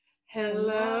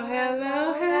Hello,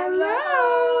 hello,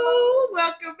 hello.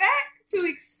 Welcome back to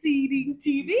Exceeding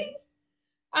TV.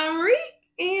 I'm Reek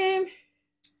and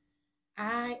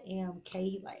I am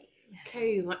Kayla.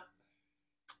 Kayla.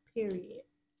 Period.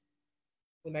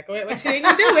 We're not going to act like she ain't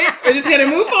going to do it. We're just going to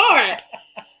move forward.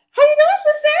 How you doing,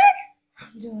 sister?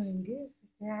 I'm doing good,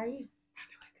 sister. How are you?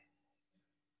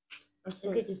 Let's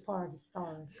get this party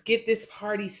started. Let's get this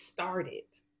party started.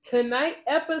 Tonight's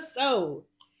episode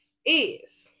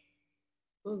is...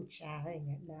 Ooh, child, I ain't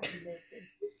got nothing.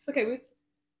 It's okay,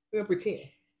 we'll pretend.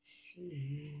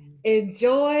 Jeez.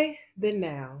 Enjoy the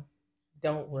now.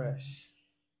 Don't rush.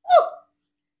 Ooh,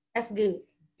 that's good.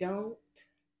 Don't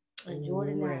enjoy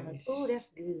the now. rush. Ooh, that's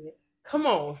good. Come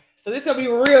on. So this is gonna be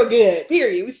real good.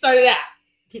 Period. We started out.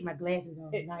 Keep my glasses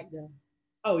on tonight though.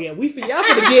 Oh yeah, y'all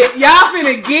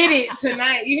finna get it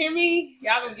tonight. You hear me?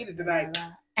 Y'all gonna get it tonight.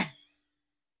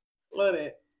 Love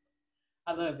it.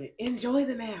 I love it. Enjoy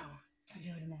the now.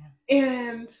 Enjoy the now.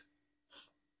 And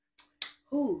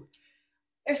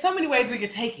there's so many ways we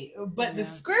could take it, but the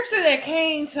scripture that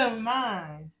came to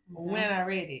mind when I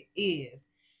read it is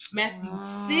Matthew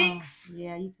 6.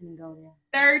 Yeah, you can go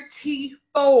there.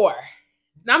 34.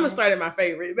 Now I'm gonna start at my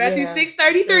favorite. Matthew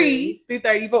 6:33 through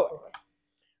 34.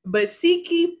 But seek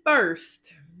ye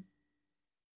first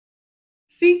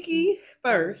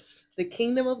the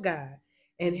kingdom of God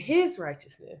and his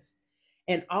righteousness,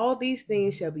 and all these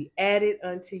things shall be added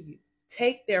unto you.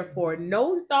 Take therefore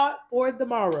no thought for the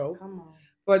morrow. Come on.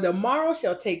 For the morrow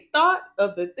shall take thought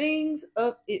of the things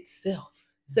of itself.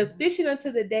 Sufficient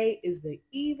unto the day is the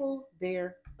evil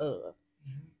thereof.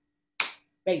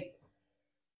 Baby,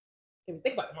 can we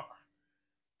think about tomorrow?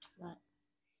 Right.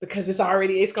 Because it's going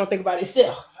to think about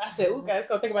itself. I said, okay, it's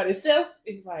going to think about itself.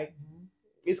 It's like,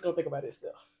 it's going to think about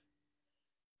itself.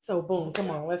 So, boom, come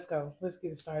on, let's go. Let's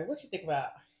get it started. What you think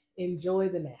about? Enjoy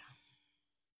the now.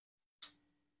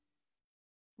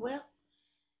 Well,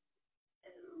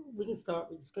 we can start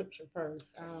with the scripture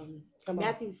first.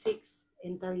 Matthew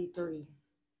 6:33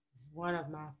 is one of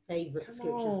my favorite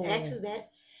scriptures.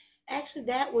 Actually,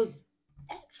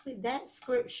 that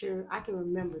scripture I can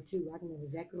remember too. I can remember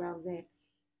exactly where I was at.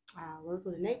 I worked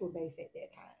with a naval base at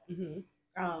that time.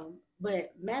 Mm-hmm.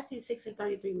 But Matthew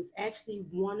 6:33 was actually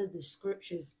one of the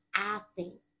scriptures I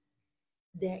think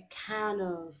that kind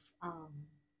of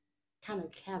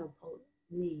catapulted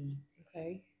me.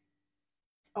 Okay.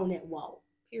 On that walk.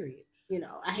 Period. You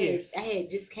know, I had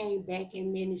just came back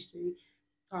in ministry,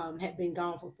 had been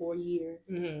gone for 4 years,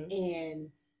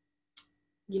 and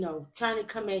you know, trying to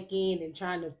come back in and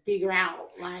trying to figure out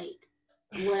like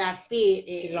what I fit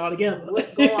and get it all together.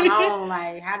 What's going on,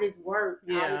 like how this works,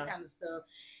 all this kind of stuff.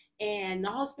 And the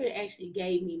Holy Spirit actually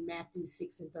gave me Matthew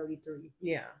 6:33.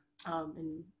 Yeah.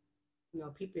 And you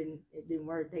know, people it didn't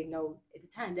work. They know at the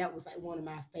time that was like one of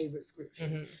my favorite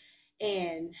scriptures,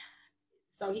 and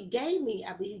so he gave me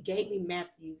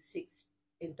Matthew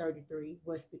 6:33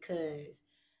 was because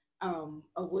of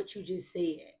what you just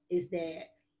said, is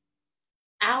that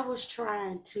I was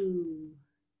trying to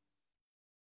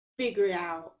figure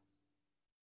out,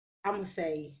 I'm going to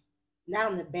say, not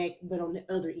on the back, but on the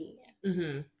other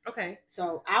end. Okay.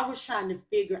 So I was trying to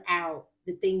figure out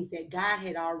the things that God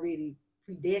had already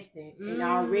predestined and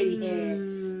already had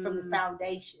from the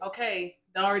foundation. Okay.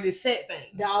 The already set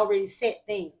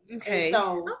things. Okay. And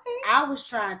so I was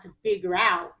trying to figure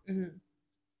out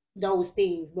those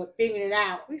things, but figuring it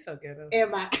out. We so good.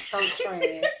 Am I so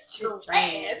trash? Just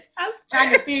trash. I was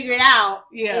trying to figure it out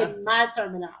in my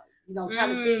terminology. You know,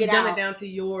 trying to figure it out. Dumb it down to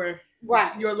your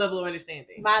level of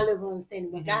understanding. My level of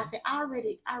understanding. But God said, I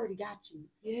already got you.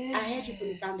 Yeah. I had you from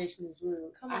the foundation of this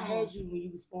world. I had you when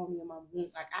you was forming in my womb.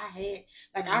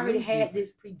 I already had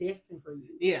this predestined for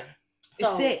you. Yeah. So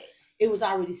it's set. It was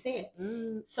already set.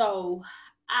 So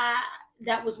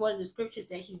that was one of the scriptures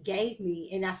that he gave me,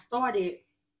 and I started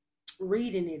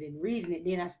reading it.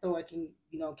 Then I started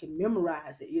can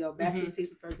memorize it. You know, Matthew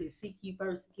 6:33, seek ye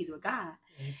first the kingdom of God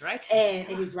and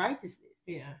his righteousness.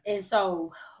 Yeah. And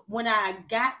so when I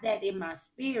got that in my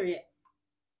spirit,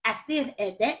 I still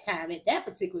at that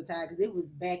particular time, because it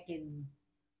was back in,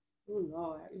 oh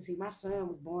Lord, you see, my son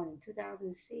was born in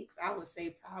 2006. I would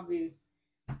say probably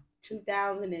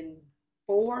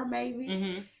 2004,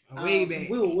 maybe. Way back.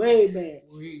 We were way back.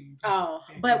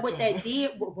 But what that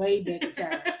did, way back in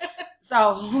time.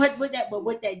 So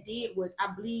what that did was, I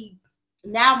believe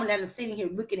now, when I'm sitting here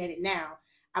looking at it now,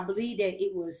 I believe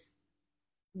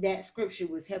that scripture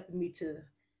was helping me to,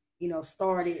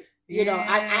 start it. You know,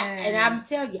 I'm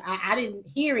telling you, I didn't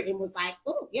hear it and was like,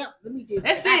 oh, yep, let me just.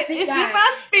 That's it. It's in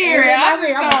my spirit. I'm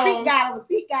gonna seek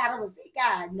God. I'm gonna seek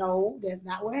God. No, that's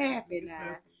not what happened.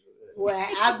 Well,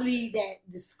 I believe that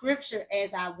the scripture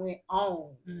as I went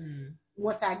on,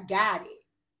 once I got it,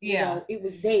 you know, it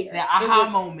was there. That aha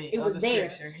moment. It was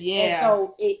there. Scripture. Yeah. And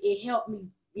so it helped me,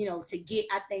 you know, to get,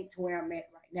 I think, to where I'm at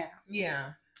right now.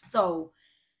 Yeah. So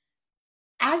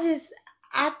I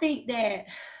think that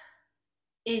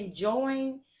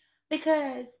enjoying,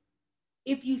 because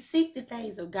if you seek the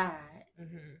things of God,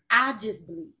 I just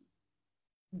believe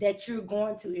that you're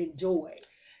going to enjoy.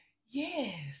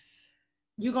 Yes.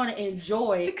 You're going to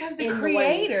enjoy, because the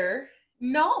Creator he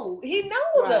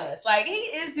knows us. Like, he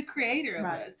is the creator of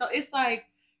us. So it's like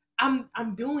I'm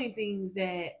doing things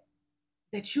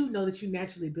that you know that you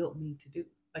naturally built me to do.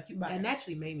 Like, you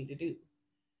naturally made me to do.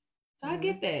 So I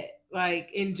get that.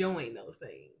 Like, enjoying those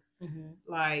things.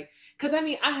 Like, because I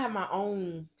mean, I have my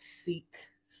own seek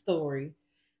story,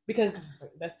 because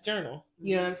that's journal.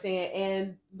 You know what I'm saying?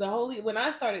 And when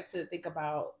I started to think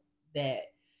about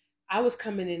that, I was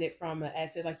coming in it from an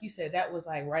asset, like you said, that was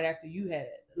like right after you had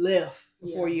left for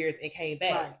 4 years and came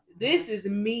back. Right. This is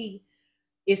me.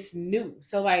 It's new.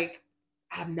 So like,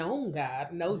 I've known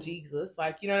God, know Jesus,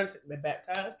 like, you know what I'm saying? Been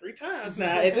baptized 3 times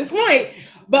now at this point.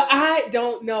 But I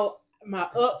don't know my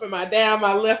up from my down,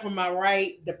 my left from my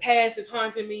right. The past is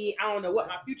haunting me. I don't know what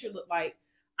my future look like.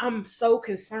 I'm so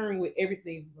concerned with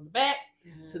everything from the back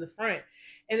to the front.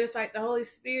 And it's like the Holy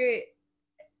Spirit,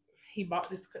 he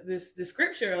brought this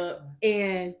scripture up,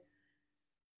 and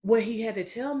what he had to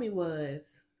tell me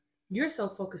was, you're so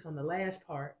focused on the last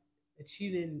part that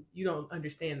you don't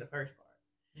understand the first part.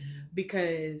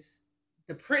 Because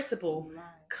the principle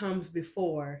comes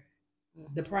before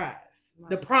the prize,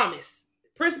 the promise.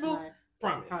 Principle,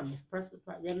 promise.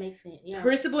 That makes sense. Yeah.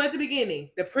 Principle at the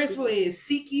beginning. The principle is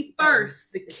seek ye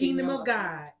first the kingdom of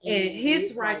God and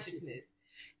his righteousness.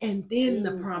 And then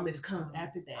the promise comes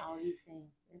after that. All these things.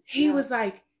 He was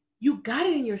like, you got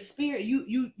it in your spirit.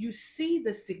 You see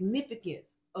the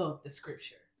significance of the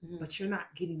scripture, but you're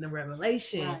not getting the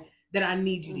revelation that I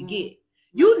need you to get.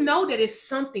 You know that it's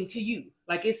something to you.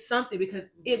 Like, it's something, because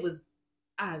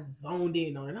I zoned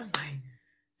in on it. I'm like,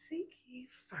 seek ye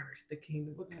first the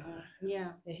kingdom of God.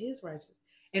 Yeah. And his righteousness.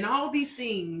 And all these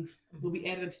things will be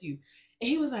added unto you. And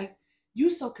he was like, you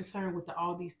so concerned with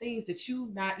all these things that you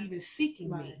not even seeking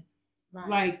me. Right.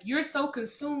 Like, you're so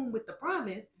consumed with the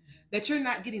promise that you're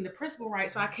not getting the principle right.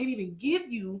 So I can't even give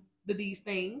you these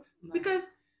things because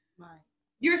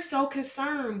you're so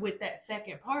concerned with that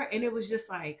second part. And it was just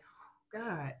like, oh,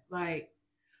 God, like,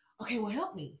 okay, well,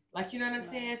 help me. Like, you know what I'm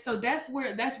saying? So that's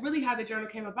really how the journal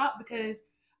came about, because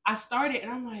I started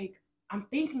and I'm like, I'm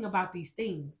thinking about these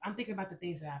things. I'm thinking about the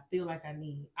things that I feel like I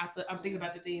need. I'm thinking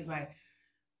about the things like,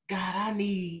 God, I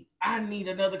need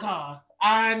another car.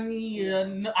 I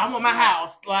want my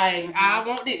house. Like, I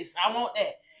want this. I want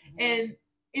that. And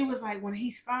it was like, when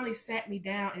he finally sat me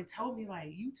down and told me, like,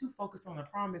 you too focused on the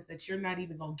promise that you're not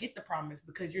even going to get the promise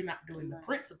because you're not doing the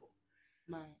principle.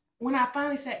 Right. When I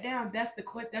finally sat down, that's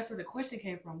where the question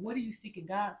came from. What are you seeking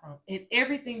God from? And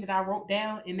everything that I wrote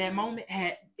down in that moment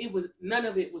none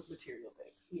of it was material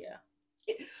things.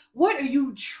 Yeah. What are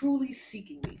you truly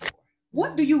seeking me for?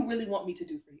 What do you really want me to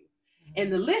do for you?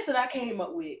 And the list that I came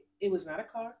up with, it was not a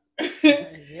car.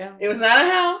 It was not a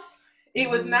house. It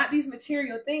was not these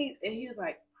material things. And he was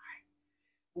like, all right,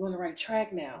 we're on the right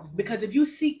track now. Because if you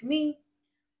seek me,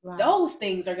 those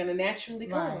things are going to naturally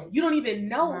come. You don't even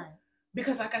know.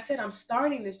 Because like I said, I'm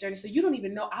starting this journey. So you don't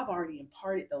even know I've already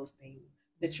imparted those things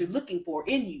that you're looking for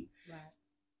in you.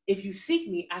 If you seek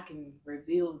me, I can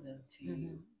reveal them to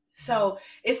you. So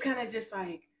it's kind of just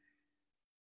like,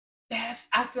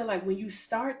 I feel like when you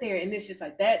start there, and it's just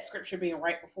like that scripture being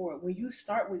right before it, when you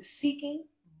start with seeking,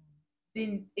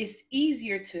 then it's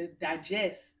easier to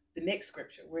digest the next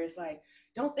scripture, where it's like,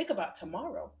 don't think about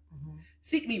tomorrow.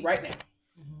 Seek me right now.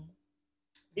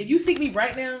 If you seek me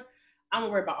right now, I'm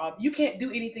gonna worry about you can't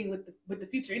do anything with the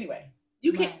future anyway.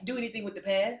 You can't do anything with the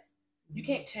past. You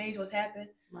can't change what's happened.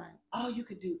 All you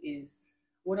could do is,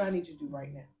 what do I need you to do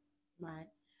right now?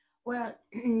 Well,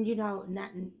 you know, now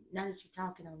that you're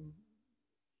talking, I'm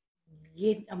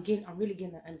really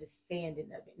getting an understanding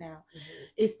of it now.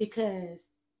 It's because,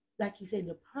 like you said,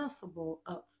 the principle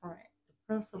up front, the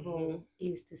principle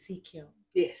is to seek him.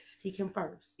 Yes. Seek him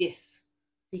first. Yes.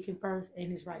 Seek him first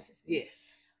and his righteousness.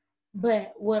 Yes.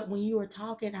 But when you were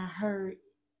talking, I heard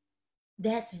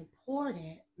that's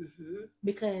important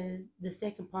because the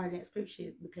second part of that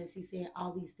scripture, because he said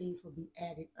all these things will be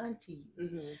added unto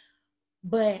you.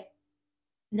 But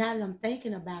now that I'm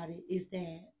thinking about it, is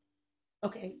that,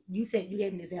 okay, you gave me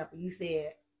an example. You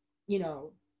said, you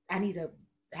know, I need a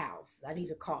house, I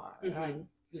need a car, you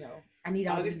know, I need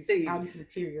all these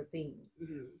material things.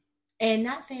 And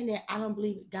not saying that I don't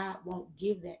believe that God won't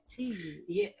give that to you.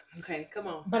 Yeah. Okay. Come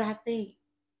on. But I think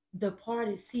the part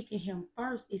of seeking him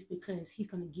first is because he's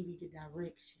going to give you the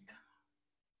direction.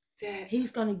 He's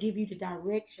going to give you the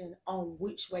direction on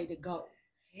which way to go.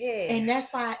 Yeah. And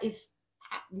that's why it's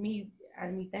me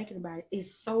thinking about it.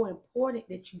 It's so important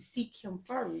that you seek him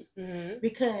first. Mm-hmm.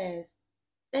 Because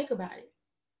think about it.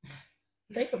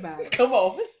 Think about it. Come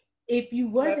on. If you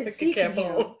wasn't seeking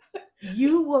him,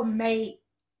 you will make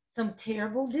some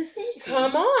terrible decisions.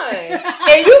 Come on.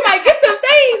 And you might get them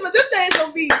things, but them things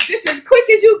gonna be just as quick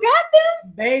as you got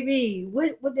them. Baby,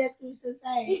 what that scripture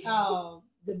say?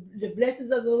 The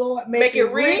blessings of the Lord make it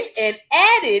rich and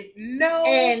added no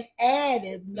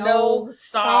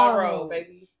sorrow,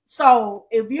 baby. So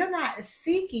if you're not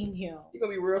seeking him, you're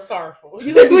gonna be real sorrowful.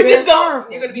 You're gonna be very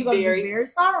sorrowful. You're gonna be very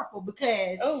sorrowful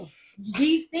because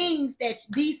these things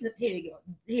these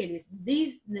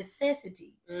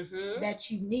necessities that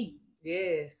you need.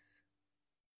 Yes.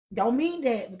 Don't mean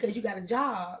that because you got a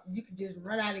job, you can just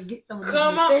run out and get some of these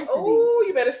necessities. Oh,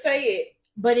 you better say it.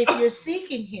 But if you're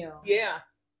seeking him,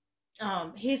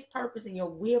 his purpose and your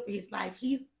will for his life,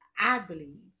 I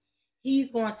believe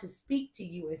he's going to speak to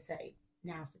you and say,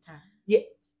 now's the time. Yeah.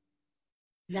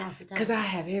 Now's the time. Because I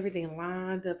have everything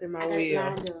lined up in my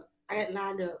will. I got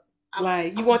lined up.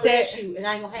 You want that? You, and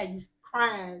I ain't gonna have you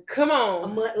crying. Come on. A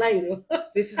month later.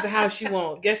 This is the house you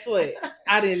want. Guess what?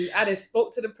 I didn't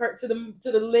spoke to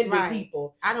the lending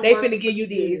people. They finna give you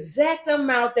the exact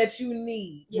amount that you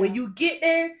need. Yeah. When you get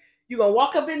there, you're gonna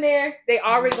walk up in there. They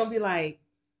already gonna be like,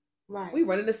 right, we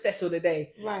running a special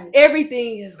today. Right.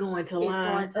 Everything is going to line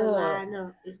up.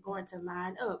 It's going to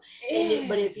line up.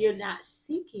 But if you're not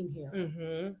seeking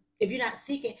him, if you're not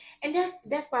seeking, and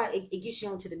that's why it gets you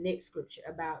on to the next scripture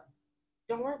about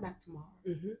don't worry about tomorrow.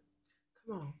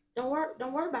 Come on.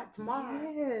 Don't worry about tomorrow.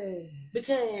 Yes.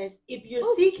 Because if you're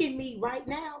seeking me right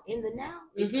now, in the now,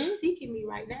 if you're seeking me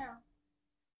right now,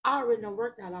 I already done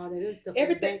worked out all that other stuff.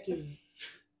 Everything.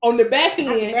 On the back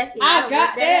end, I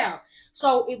got that.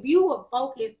 So if you will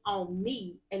focus on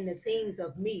me and the things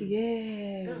of me,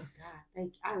 yes. Oh God,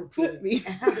 thank you. I repent. Me.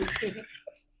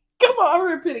 Come on, I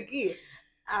repent again.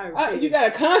 You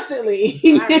gotta constantly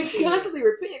repent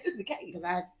just in case. Because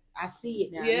I see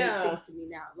it now. Yeah. It makes sense to me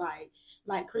now.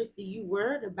 Like Christy, you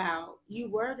worried about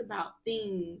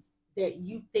things that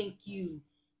you think you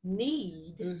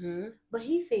need, but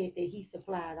he said that he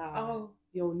supplied all. Oh,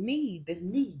 your need.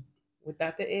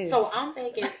 Without the S. So I'm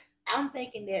thinking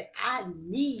that I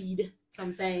need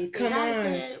some things. Come on.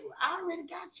 Said, I already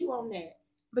got you on that.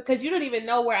 Because you don't even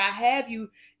know where I have you.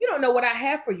 You don't know what I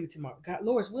have for you tomorrow. God,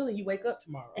 Lord's willing, you wake up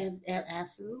tomorrow.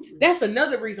 Absolutely. That's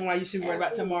another reason why you should worry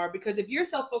about tomorrow. Because if you're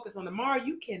so focused on tomorrow,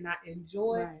 you cannot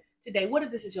enjoy today. What if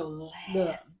this is your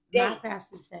last day? My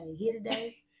pastor say, here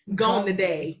today, gone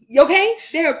today. Okay?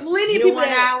 There are plenty of people. 1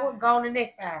 hour, gone the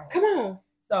next hour. Come on.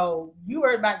 So you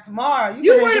worried about tomorrow.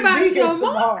 You worried about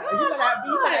tomorrow. You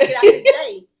better get out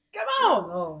today. Come on.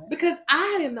 Oh, because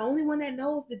I am the only one that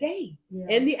knows the day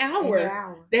and the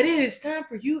hour that it is time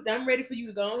for you. I'm ready for you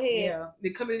to go ahead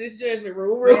and come into this judgment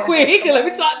room real quick. And let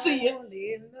me talk to you.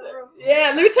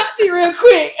 Let me talk to you real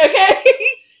quick. Okay.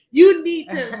 You need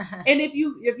to, and if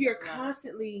you're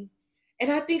constantly,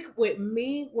 and I think with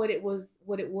me, what it was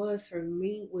for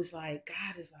me was like,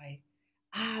 God is like,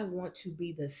 I want to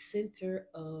be the center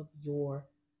of your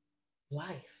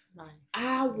life.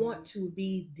 I want to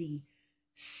be the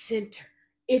center.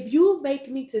 If you make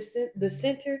me to the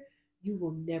center, you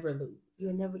will never lose.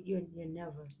 You'll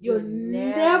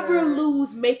never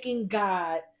lose making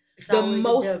God the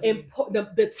most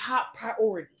important, the top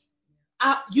priority.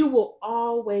 You will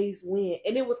always win.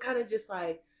 And it was kind of just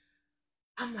like,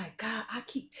 I'm like, God, I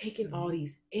keep taking all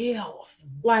these L's.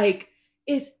 Like,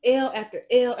 it's L after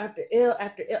L after L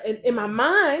after L. And in my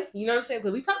mind, you know what I'm saying?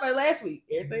 Because we talked about it last week.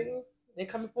 Everything they're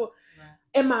coming for.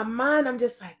 Right. In my mind, I'm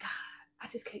just like, God, I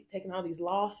just keep taking all these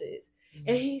losses.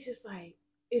 And he's just like,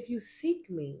 if you seek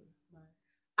me,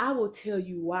 I will tell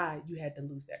you why you had to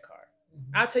lose that car.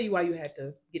 I'll tell you why you had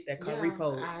to get that car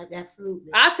repoed.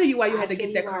 Absolutely. I'll tell you why you had to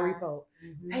get that car repoed.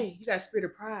 Hey, you got a spirit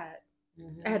of pride.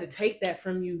 I had to take that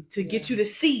from you to get you to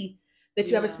see that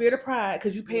you have a spirit of pride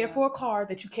because you're paying for a car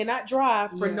that you cannot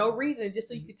drive for no reason, just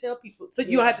so you can tell people. So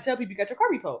you don't have to tell people you got your car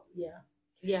repoed.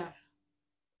 Yeah.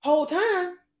 Whole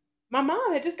time, my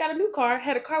mom had just got a new car,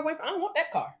 had a car waiting. I don't want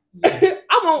that car.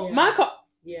 I want my car.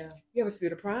 Yeah. You have a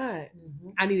spirit of pride.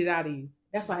 I need it out of you.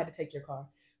 That's why I had to take your car.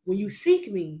 When you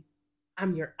seek me,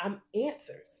 I'm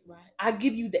answers. Right. I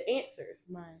give you the answers.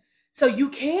 Right. So you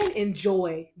can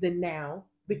enjoy the now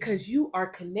because you are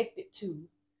connected to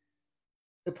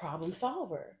the problem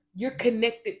solver. you're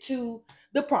connected to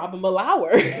the problem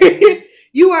allower.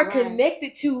 You are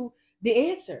connected to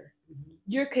the answer.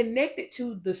 You're connected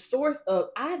to the source of,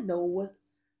 I knew what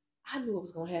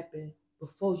was going to happen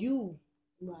before you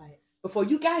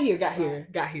got here.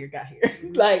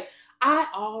 Mm-hmm. Like, I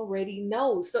already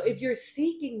know. So if you're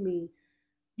seeking me,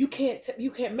 you can't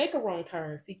make a wrong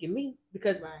turn seeking me,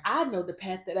 because I know the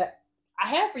path that I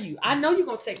have for you. I know you're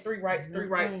going to take 3 rights, 3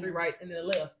 rights, 3 rights, and then a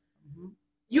left. Mm-hmm.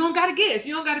 You don't got to guess.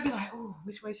 You don't got to be like, oh,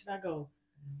 which way should I go?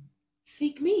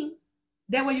 Seek me.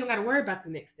 That way you don't got to worry about the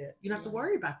next step. You don't have to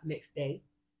worry about the next day.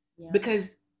 Yeah.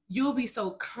 Because you'll be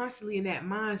so constantly in that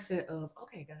mindset of,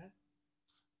 okay, God,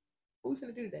 what we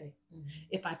gonna do today? Mm-hmm.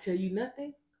 If I tell you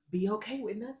nothing, be okay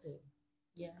with nothing.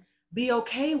 Yeah. Be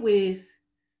okay,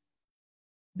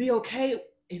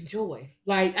 enjoy.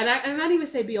 Like, and I not even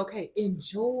say be okay,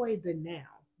 enjoy the now.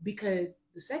 Because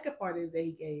the second part of that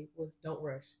he gave was don't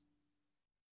rush.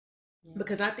 Yeah.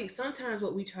 Because I think sometimes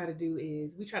what we try to do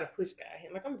is we try to push God.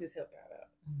 Like, I'm gonna just help God out.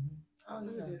 Mm-hmm.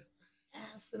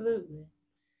 Absolutely.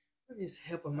 I'm just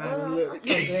help him out a little. I'm so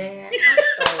glad.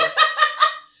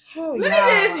 Let me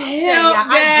just help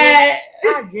that.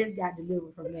 I just got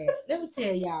delivered from that. Let me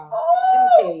tell y'all.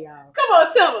 Come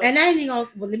on, tell me. And I ain't even gonna.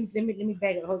 Well, let me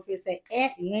back up. The Holy Spirit say,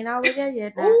 "You ain't already there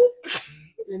yet." Now.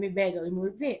 Let me back up. Let me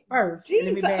repent first.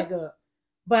 Let me back up.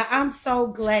 But I'm so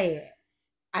glad.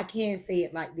 I can't say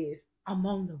it like this. I'm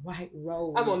on the right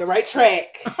road. I'm on the right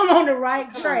track. I'm on the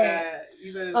right track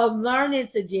of learning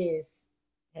to just,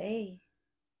 hey,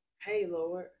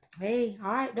 Lord. Hey,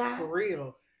 all right, God. For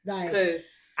real. Like, because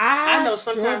I know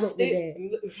sometimes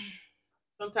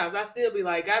I still be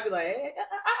like, God be like, hey,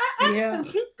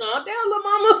 calm down, little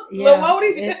mama. Little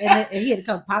Wody. And he had to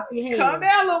come pop your head. Calm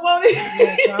down, little Wody.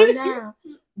 Calm down.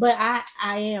 But I'm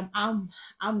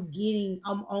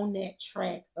on that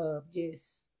track of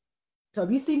just, so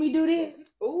if you see me do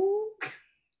this,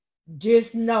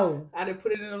 just know I done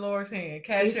put it in the Lord's hand.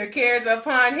 Cast your cares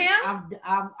upon him.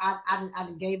 I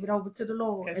gave it over to the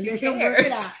Lord and let him work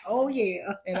it out. Oh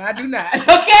yeah, and I do not. Okay,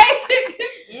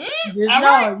 just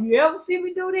know if you ever see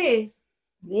me do this,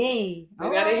 I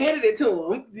gotta hand it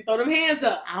to him. You throw them hands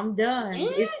up. I'm done.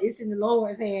 It's in the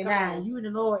Lord's hand now. You in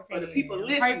the Lord's hand. For the people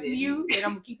listening, pray for you, and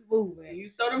I'm gonna keep it moving. You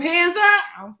throw them hands up.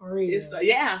 I'm for real.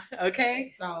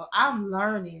 Okay. So I'm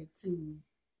learning to.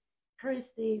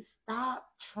 Christy, stop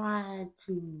trying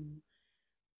to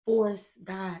force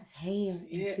God's hand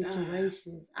in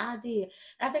situations. I did.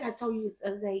 I think I told you the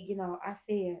other day, I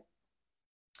said,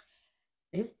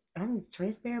 I'm a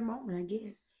transparent moment, I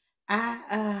guess.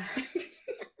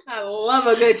 I love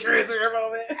a good transparent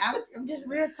moment. I'm just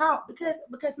real talk because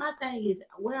my thing is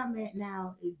where I'm at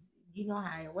now is,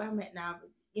 where I'm at now,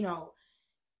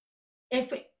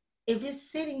 if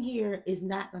it's sitting here is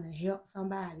not going to help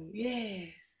somebody.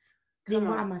 Yes. Then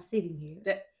why am I sitting here?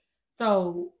 At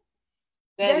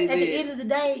the end of the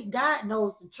day, God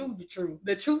knows the truth.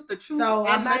 The truth. So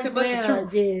I might as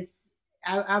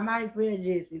well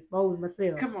just expose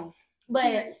myself. Come on.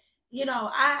 But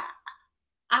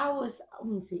I was,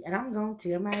 let me see, and I'm gonna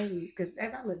tell my age because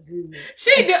if I look good.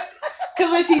 She do,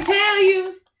 because when she tell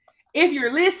you, if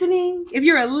you're listening, if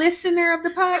you're a listener of the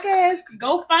podcast,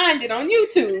 go find it on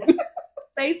YouTube,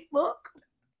 Facebook.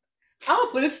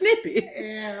 I'll put a snippet.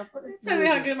 Yeah, I'll put a snippet. Tell me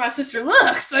how good my sister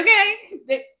looks, okay?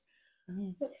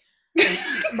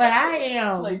 But I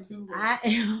am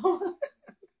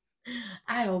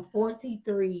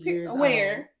 43 years old.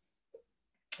 Where?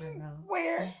 I know.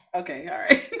 Where? Okay, all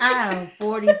right. I am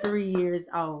 43 years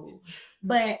old.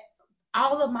 But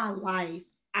all of my life,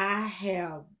 I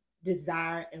have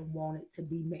desired and wanted to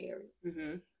be married.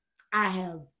 Mm-hmm.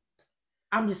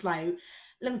 I'm just like,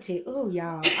 let me tell you,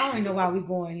 y'all, I don't know why we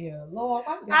going here. Lord,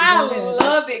 I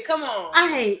love it. Come on.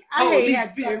 I hate Holy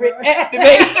Spirit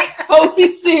activate. Holy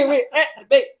Spirit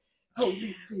activate.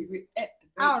 Holy Spirit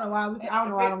activate. I don't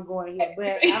know why I'm going here,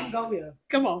 but I'm going here.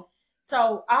 Come on.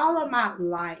 So all of my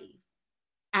life,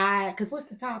 because what's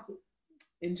the topic?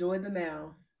 Enjoy the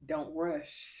now. Don't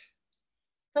rush.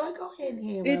 So I go ahead and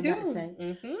hear what I'm about to say.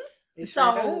 Mm-hmm.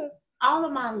 So all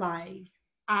of my life,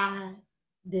 I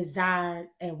desired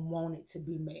and wanted to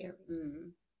be married. Mm-hmm.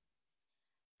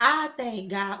 I think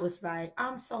God was like,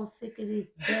 I'm so sick of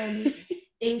this dummy.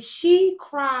 If she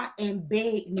cried and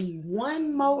begged me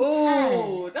one more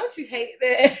time, don't you hate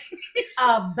that?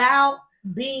 about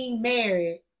being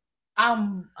married,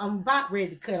 I'm about ready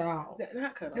to cut her off.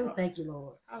 Not cut her off. Thank you,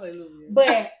 Lord. Hallelujah.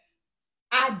 But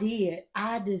I did.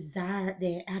 I desired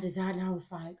that. And I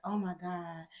was like, oh my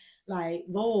God. Like,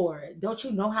 Lord, don't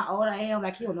you know how old I am?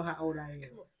 Like, you don't know how old I am.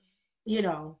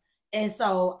 And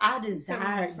so I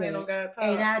desired that,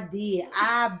 and I did.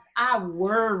 I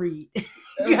worried.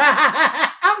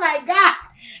 I'm like, God.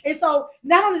 And so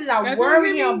not only did I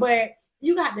worry him, but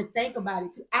you got to think about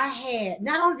it too.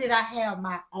 Not only did I have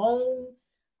my own,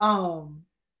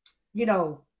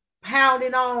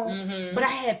 pounding on, but I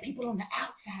had people on the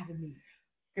outside of me.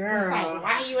 Girl, it's like,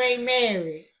 why you ain't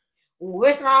married?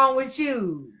 What's wrong with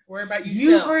you? Worry about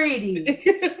yourself. You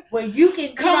pretty. Well, you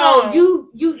can come on.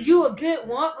 You a good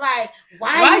one. Like,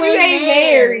 why you ain't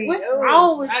married? What's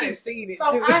wrong with you? I done seen it.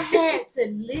 So I had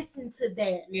to listen to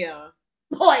that. Yeah.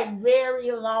 For a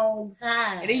very long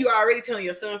time. And then you already telling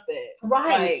yourself that.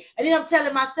 Right. Like, and then I'm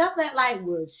telling myself that, like,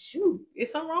 well, shoot.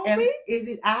 Is something wrong with me? Is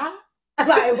it I?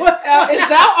 Like, what's going on? Is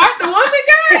thou art the woman,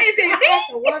 girl? Is it me?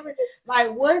 The woman?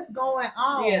 Like, what's going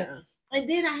on? Yeah. And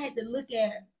then I had to look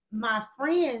at my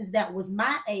friends that was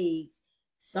my age.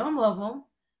 Some of them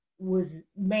was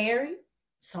married.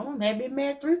 Some of them had been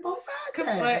married 3, 4, 5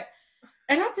 times.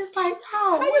 And I'm just like,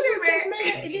 no, what you just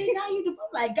married? And then now you do.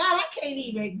 I'm like, God, I can't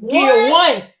even get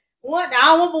one. One. I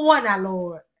don't want but one now,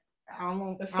 Lord.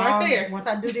 Let's start there. Once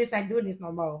I do this, I ain't doing this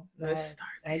no more. Let's start.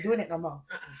 I ain't doing it no more.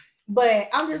 But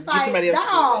I'm just like,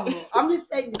 no. I'm just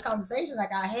saying the conversation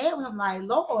like I had with him, like,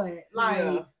 Lord,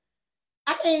 like,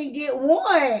 I can't get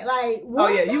one. Like, one. Oh,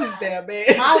 yeah, you was down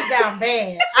bad. I was down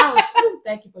bad.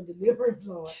 Thank you for deliverance,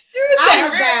 Lord. I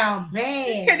was down bad.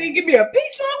 You can't even give me a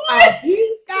piece of one. A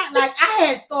piece, God. Like, I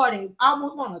had started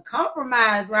almost want to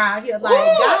compromise around here. Like,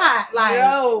 ooh, God, like,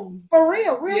 yo, for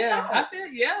real talk. I feel,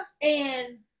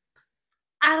 And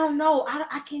I don't know.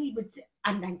 I can't even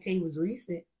I can tell you it was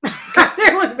recent.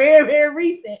 It was very, very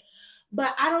recent.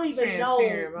 But I don't even know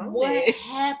what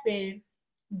happened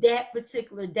that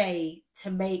particular day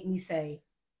to make me say,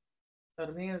 "Throw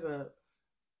them hands up."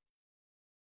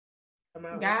 Come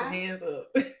out God, with your hands up.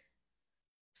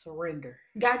 Surrender.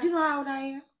 God, you know how old I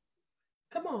am.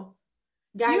 Come on,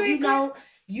 God,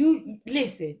 you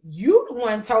listen. You the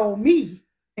one told me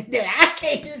that I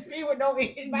can't just be with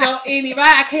anybody.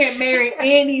 I can't marry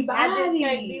anybody. I just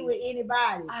can't be with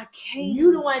anybody. I can't.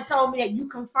 You the one told me that. You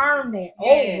confirmed that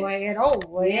over and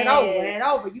over and over and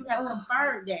over. You have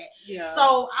confirmed that. Yeah.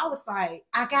 So I was like,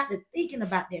 I got to thinking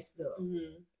about that stuff,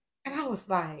 and I was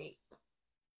like,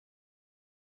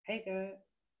 hey, God.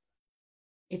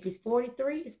 If it's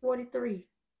 43, it's 43.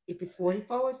 If it's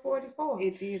 44, it's 44.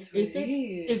 It is.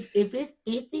 If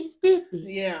it's 50.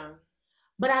 Yeah.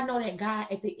 But I know that God,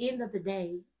 at the end of the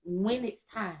day, when it's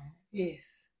time, yes,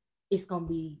 it's gonna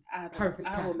be perfect.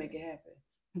 I will make it happen.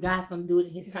 God's gonna do it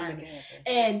in His time,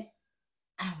 and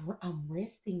I'm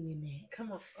resting in that.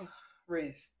 Come on,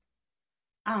 rest.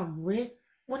 I'm rest.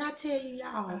 When I tell you,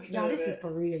 y'all, this is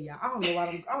for real, y'all. I don't know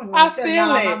why I'm telling y'all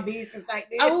all my business like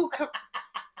this. Oh,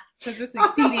 because this is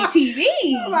CDTV.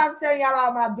 I'm telling y'all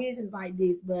all my business like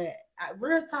this, but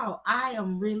real talk, I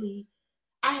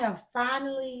have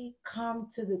finally come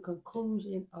to the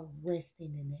conclusion of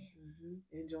resting in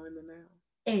that. Enjoying the now.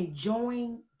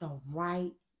 Enjoying the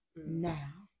right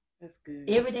now. That's good.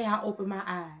 Every day I open my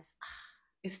eyes,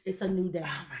 it's a new day.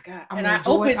 Oh my God. I'm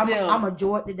gonna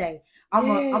enjoy it today. I'm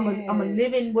a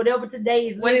living whatever today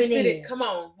is living in. Come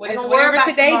on. Whatever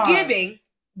today giving.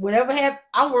 Whatever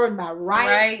I'm worried about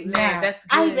right now. That's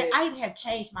good. I even have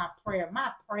changed my prayer.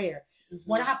 My prayer,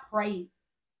 when I pray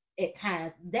at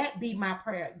times, that be my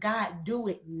prayer. God, do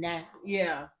it now.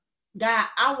 Yeah. God,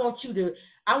 I want you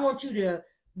to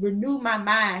renew my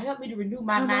mind. Help me to renew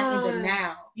my mind in the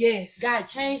now. Yes. God,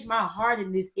 change my heart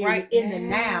in this area in the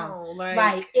now.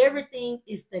 Like everything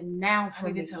is the now for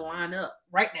me. I need to line up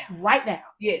right now. Right now.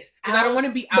 Yes. Because I don't want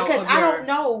to be out because I don't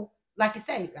know. Like I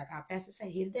say, like our pastor say,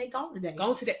 here today, gone today.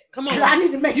 Gone today. Come on. I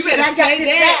need to make sure I got say this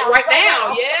that down. Right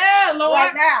now. Yeah, Lord.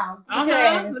 Right now.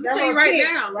 Let me tell you right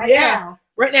now.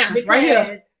 Right now. Because right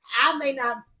here. I may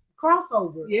not cross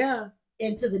over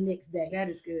into the next day. That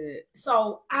is good.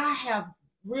 So I have,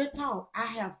 real talk, I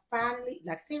have finally,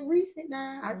 like I said, recent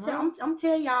now. I'm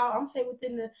telling y'all, I'm saying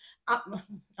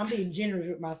I'm being generous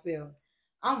with myself.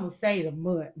 I'm going to say a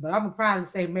month, but I'm going to probably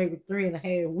say maybe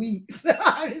 3.5 weeks.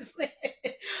 Honestly.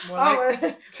 More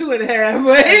like 2.5,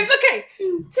 but it's okay.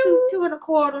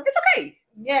 2.25. It's okay.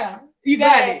 Yeah. You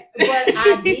got it. But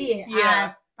I did.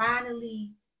 I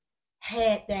finally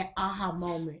had that aha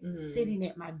moment sitting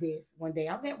at my desk one day.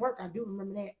 I was at work. I do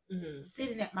remember that.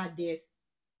 Sitting at my desk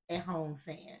at home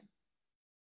saying,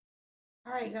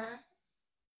 all right, God.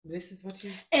 This is what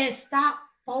you... And stop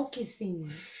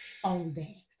focusing on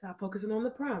that. Stop focusing on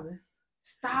the promise.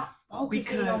 Stop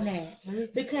focusing on that.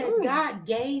 Because God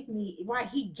gave me,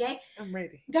 I'm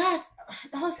ready. God,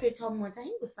 the Holy Spirit told me one time,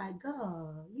 He was like,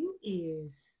 God, you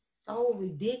is so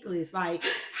ridiculous. Like,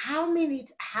 how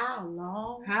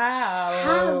long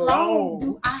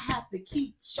do I have to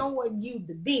keep showing you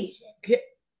the vision?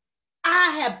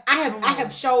 I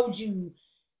have showed you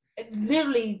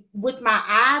literally with my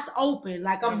eyes open,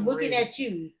 like I'm looking at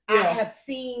you. Yeah. I have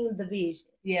seen the vision.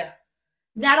 Yeah.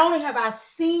 Not only have I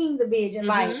seen the vision,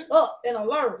 like up and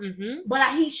alert, but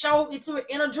he showed it to it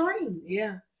in a dream.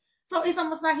 Yeah. So it's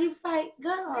almost like he was like,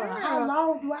 "God, how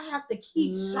long do I have to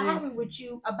keep striving with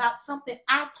you about something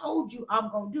I told you I'm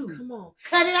gonna do? Come on,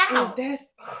 cut it out."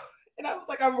 And I was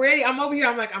like, "I'm ready. I'm over here.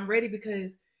 I'm ready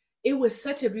because it was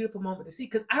such a beautiful moment to see.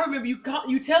 Because I remember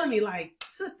you telling me like,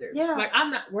 sister, like I'm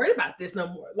not worried about this no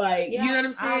more. Like, you know what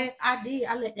I'm saying? I did.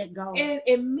 I let that go. And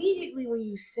immediately when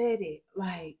you said it,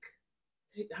 like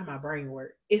how my brain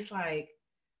worked, it's like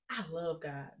I love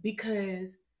God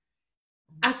because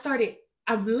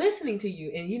I'm listening to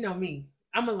you, and you know me,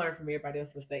 I'm gonna learn from everybody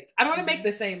else's mistakes. I don't want to make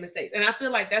the same mistakes, and I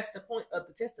feel like that's the point of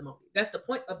the testimony. That's the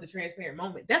point of the transparent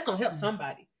moment. That's gonna help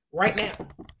somebody right now.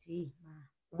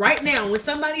 Right now, when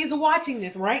somebody is watching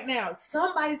this right now,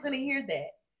 somebody's gonna hear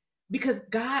that because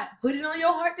God put it on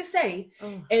your heart to say,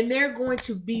 and they're going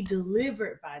to be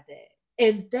delivered by that.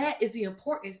 And that is the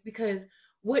importance because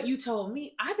what you told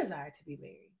me, I desire to be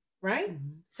married, right?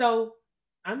 So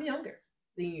I'm younger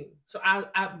than you. So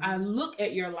I look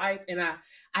at your life and I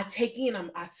take in,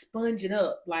 I sponge it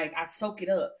up, like I soak it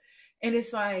up. And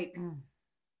it's like,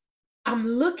 I'm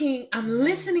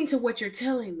listening to what you're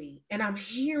telling me and I'm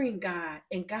hearing God,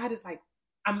 and God is like,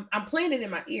 I'm playing it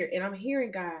in my ear and I'm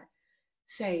hearing God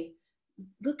say,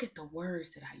 look at the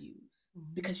words that I use.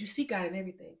 Because you see God in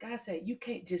everything. God said you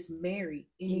can't just marry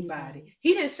anybody.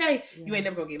 He didn't say you ain't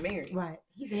never gonna get married. Right.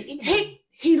 He said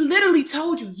he literally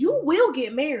told you will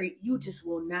get married. You just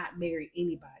will not marry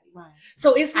anybody. Right.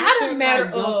 So it's not a matter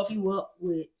of you up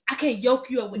with. I can't yoke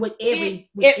you up with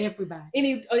everybody.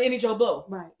 Any Joe Blow.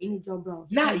 Right. Any Joe Blow.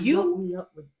 Not you. Yoke me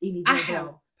up with any Joe Blow. I have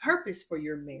purpose for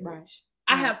your marriage. Right.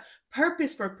 I have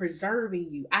purpose for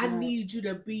preserving you. I need you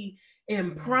to be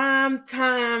in prime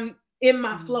time in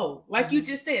my flow. Like you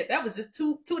just said, that was just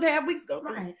 2.5 weeks ago.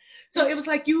 Right. So it was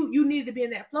like you needed to be in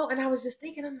that flow. And I was just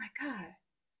thinking, I'm like, God,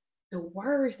 the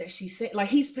words that she said, like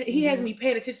he has me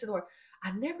paying attention to the word.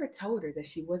 I never told her that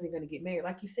she wasn't going to get married.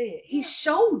 Like you said, he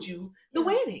showed you the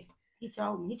wedding. He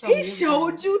showed me. He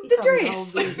showed you the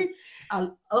dress.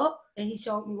 Up, and he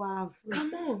showed me while I was asleep.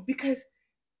 Come on, because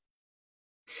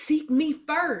seek me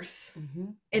first,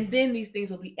 and then these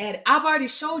things will be added. I've already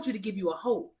showed you to give you a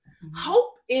hope.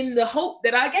 Hope in the hope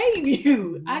that I gave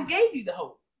you. I gave you the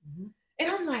hope. And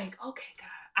I'm like, okay,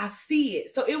 God, I see it.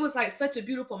 So it was like such a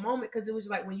beautiful moment because it was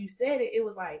like when you said it, it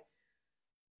was like,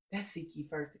 that's seek ye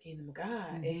first the kingdom of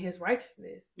God and his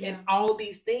righteousness and all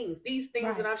these things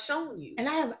that I've shown you. And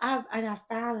I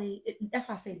finally, that's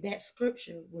why I said that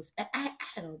scripture was, I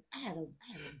had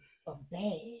a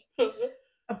bag.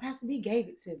 Pastor B gave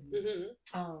it to me.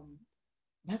 I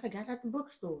got it at the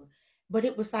bookstore, but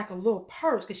it was like a little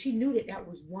purse because she knew that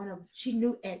was she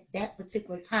knew at that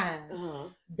particular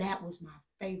time that was my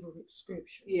favorite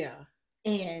scripture. Yeah.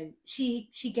 And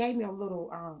she gave me a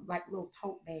little little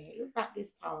tote bag. It was about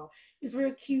this tall. It was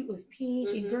real cute. It was pink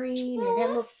and green and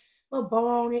had a little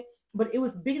bow on it. But it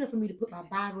was big enough for me to put my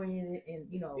Bible in it and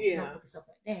notebook and stuff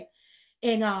like that.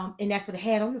 And that's what it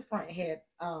had on the front. It had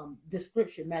the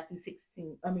scripture, Matthew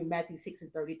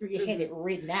 6:33. It had it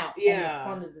written out on the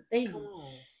front of the thing.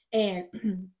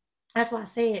 And that's why I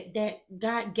said that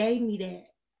God gave me that.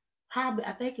 Probably,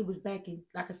 I think it was back in,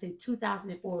 like I said,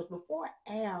 2004. It was before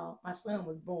Al, my son,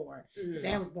 was born. Because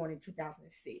Al was born in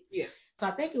 2006. Yeah. So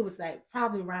I think it was like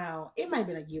probably around, it might have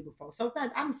been a year before. So I'm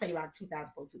going to say around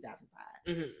 2004,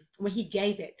 2005. When he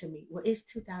gave that to me. Well, it's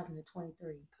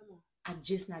 2023. Come on. I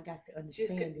just not got the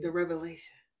understanding. Just the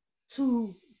revelation.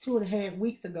 2.5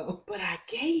 weeks ago. But I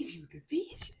gave you the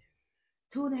vision.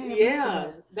 2.5 weeks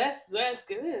ago. That's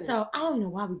good. So I don't know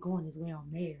why we're going this way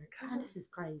on marriage. God, this is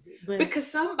crazy. But because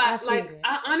somebody,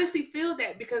 I honestly feel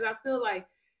that because I feel like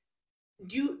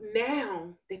you,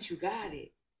 now that you got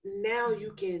it, now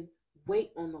you can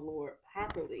wait on the Lord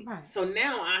properly. Right. So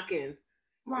now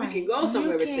we can go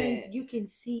somewhere with that. You can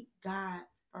seek God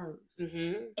first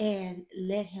and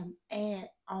let him add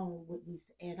on what needs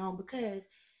to add on because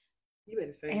you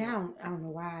better say and I don't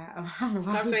know why. I don't know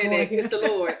why stop saying that. It's the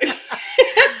Lord.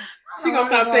 She gonna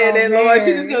stop saying that, Lord.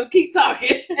 She just gonna keep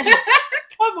talking.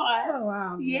 Come on. Oh,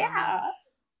 wow. Yeah.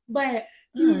 But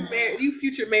you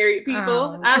future married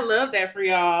people, I love that for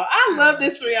y'all. I love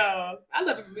this for y'all. I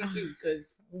love it for me too, because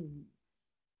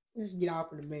let's get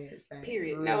off of the marriage thing.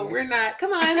 Period. Really. No, we're not.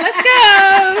 Come on, let's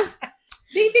go.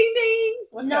 Ding, ding, ding.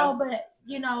 But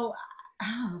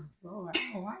Oh, Lord.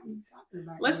 Oh, why are you talking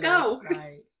about Let's this? go.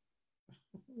 Like,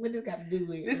 what this got to do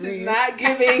with This Red? is not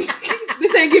giving.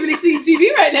 This ain't giving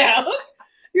CTV right now.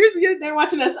 You're there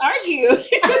watching us argue.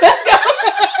 Let's go.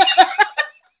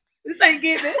 This ain't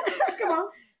giving. Come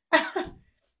on.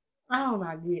 Oh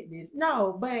my goodness.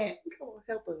 No, but Come on,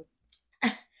 help us.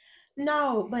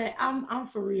 no, but I'm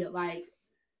for real. Like,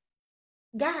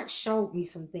 God showed me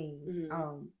some things.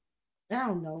 Mm-hmm. I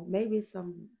don't know. Maybe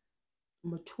some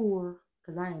mature,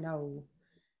 because I ain't old.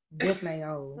 Definitely ain't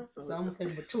old. So I'm gonna say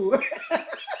mature.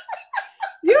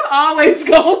 You always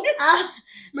go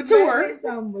mature. Maybe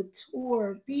some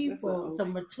mature people,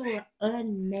 some mature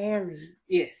unmarried.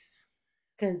 Yes.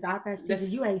 Because I see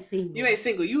you ain't single. You ain't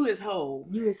single. You is whole.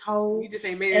 You is whole. You just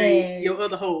ain't married your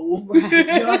other whole. Right,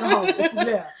 your other whole.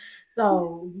 Yeah.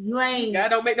 So you ain't. God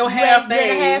don't make no half things.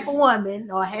 You're half a woman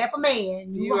or half a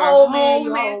man. You a whole man.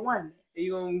 You a whole woman. And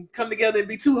you gonna come together and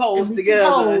be two hoes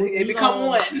together and become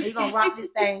one. You gonna rock this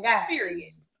thing out.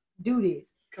 Period. Do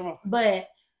this. Come on. But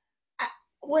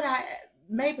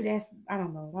maybe that's I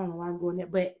don't know why I'm going there.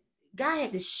 But God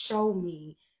had to show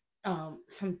me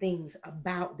some things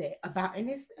about that and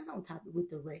it's on topic with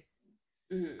the rest.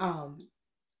 Mm-hmm.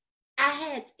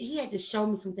 He had to show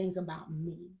me some things about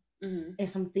me and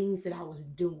some things that I was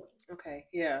doing. Okay,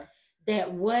 yeah.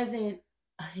 That wasn't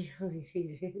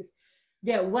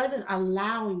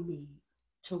allowing me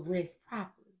to rest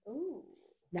properly. Ooh.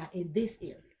 Now in this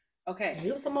area. Okay. Now,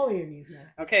 there's some more areas now.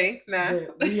 Okay, now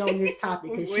but we on this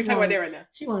topic because we're talking about that right now.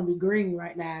 She want to be green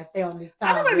right now and stay on this topic.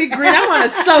 I don't want to be green. I want to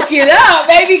soak it up,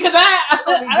 baby, because I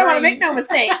don't want to make no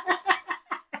mistakes.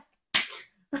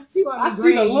 I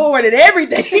see the Lord in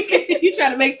everything. You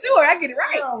trying to make sure I get it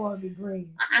right. I don't want to be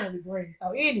green. She want to be green.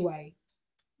 So anyway,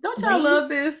 don't y'all love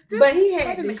this? But he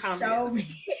had to show me.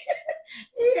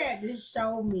 He had to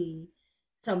show me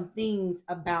some things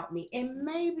about me, and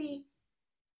maybe,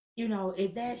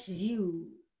 if that's you,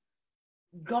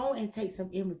 go and take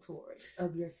some inventory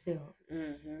of yourself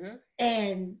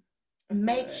and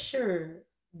make sure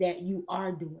that you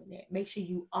are doing that. Make sure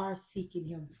you are seeking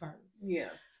Him first. Yeah.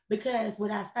 Because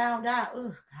what I found out,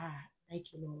 oh God,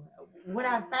 thank you, Lord. What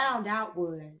I found out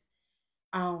was,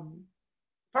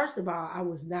 first of all, I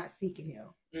was not seeking Him.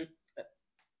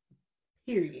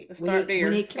 Period. Let's start there.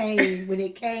 When it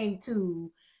came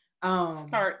to,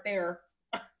 start there.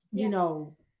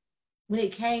 When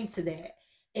it came to that,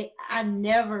 I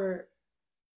never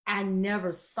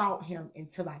sought Him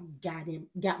until I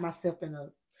got myself in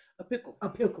a pickle,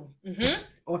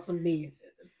 or some mess.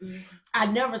 I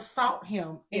never sought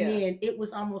Him, and then it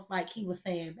was almost like He was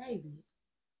saying, "Baby,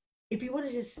 if you would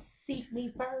have just seek me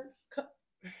first,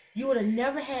 you would have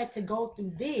never had to go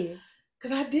through this."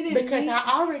 Because I didn't. Because I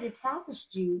already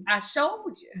promised you. I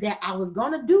showed you that I was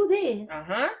gonna do this.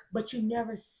 But you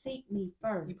never seek me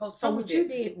first. So what you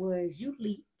did was you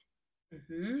leaped,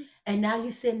 and now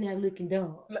you're sitting there looking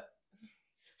dumb.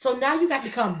 So now you got to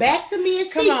come back to me and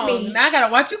seek me. Now I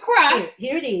gotta watch you cry.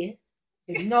 Here it is.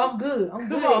 You know I'm good. I'm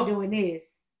good at doing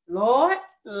this. Lord.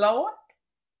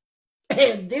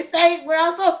 If this ain't where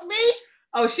I'm supposed to be.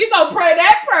 Oh, she gonna pray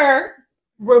that prayer.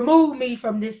 Remove me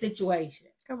from this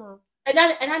situation. Come on. And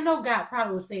I know God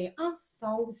probably was saying, I'm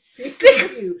so sick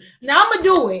of you. Now I'm gonna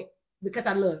do it because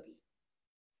I love you.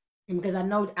 And because I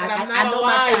know I know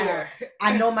my child.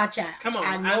 I know my child. Come on.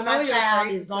 I know my child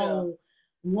is gonna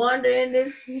wander in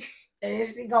this, and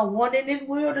she's gonna wander in this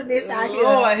wilderness out here.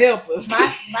 Lord help us.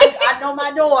 I know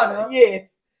my daughter.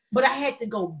 Yes. But I had to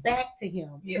go back to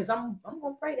Him because I'm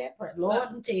gonna pray that prayer. Lord,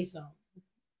 let me tell you something.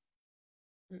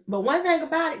 But one thing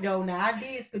about it though, now I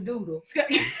did skadoodle.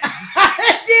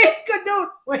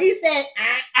 When He said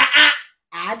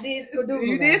I did skadoodle.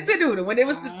 You did skadoodle when the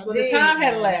time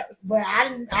had elapsed. But I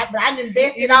didn't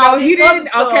invest in all this. He didn't.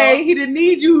 Okay, He didn't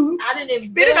need you. I didn't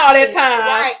spending all that time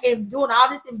right and doing all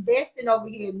this investing over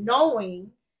here,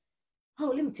 knowing.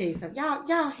 Oh, let me tell you something.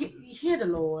 Y'all hear the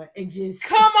Lord and just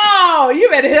come on. You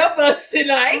better help us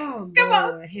tonight. Come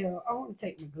on. Hell, I want to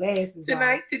take my glasses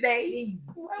tonight, off. Today.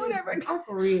 Whatever. I'm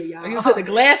for real, y'all. You put the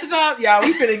glasses on, y'all.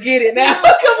 We finna get it now.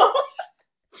 Come on.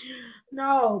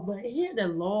 No, but hear the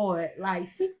Lord. Like,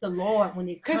 seek the Lord when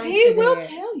it comes to that. Because He will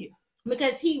tell you.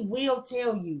 Because He will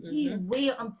tell you. He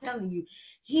will, I'm telling you.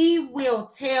 He will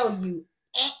tell you.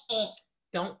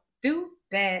 Don't do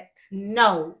that.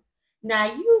 No. Now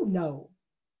you know.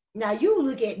 Now you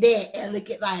look at that and look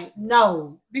at like,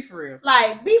 no. Be for real.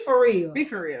 Like, be for real. Be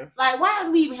for real. Like, why is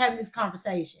we even having this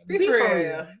conversation? Be for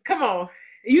real. Come on.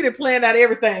 You done planned out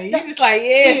everything. You just like,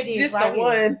 yes, this right the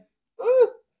one. Ooh,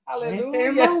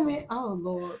 hallelujah. Moment. Oh,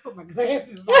 Lord. Put my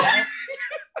glasses on.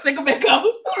 Take him back off. I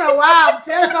don't know why I'm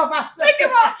telling on myself. Take him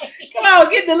off. Come on,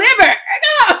 get delivered.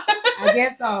 Come on. I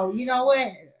guess so. You know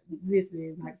what?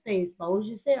 Listen, like I say, expose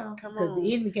yourself. Because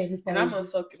the enemy can't expose you. And I'm going to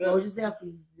soak it up. Expose yourself.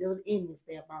 The enemy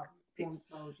stay about it.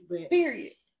 Expose you. But,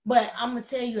 period. But I'm going to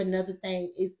tell you another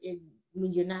thing.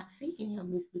 When you're not seeking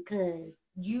him, it's because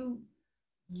you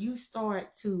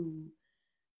start to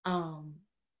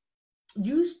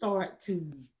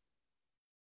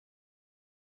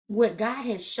what God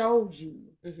has showed you,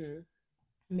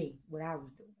 me, what I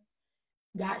was doing.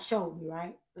 God showed me,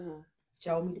 right?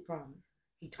 Showed me the promise.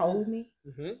 He told me,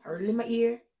 heard it in my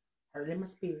ear, heard it in my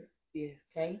spirit. Yes.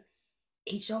 Okay.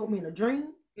 He showed me in a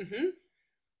dream,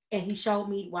 and he showed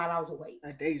me while I was awake.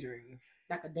 A daydream.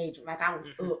 Like a daydream. Like I was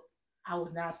up. I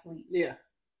was not asleep. Yeah.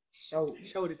 Showed it to you.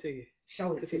 Showed it to you.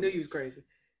 Because he knew you was crazy.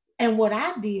 And what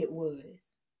I did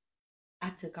was, I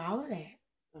took all of that,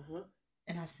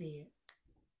 and I said,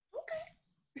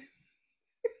 okay.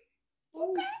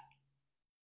 Okay.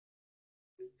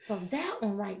 So that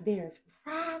one right there is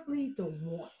probably the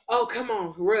one. Oh, come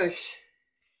on, Rush.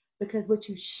 Because what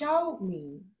you showed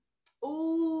me,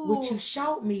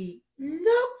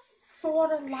 looks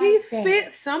sort of like he that.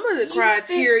 fit some of the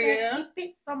criteria. He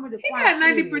fit some of the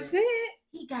criteria. He got 90%.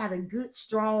 He got a good,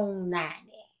 strong 90.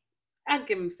 I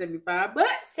give him 75, but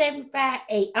 75,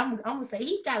 8. I'm gonna say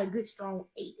he got a good, strong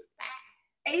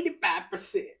 85.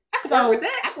 85%. I can work with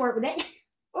that. I can work with that.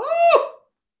 Ooh.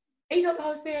 You know what the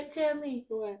Holy Spirit tell me?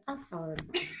 What? I'm sorry.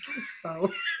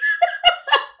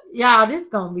 Y'all, this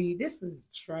is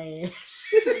trash.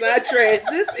 This is not trash.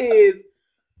 This is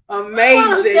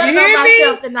amazing. You hear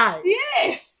me? Tonight.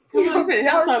 Yes. Come on,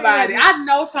 help somebody. I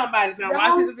know somebody's gonna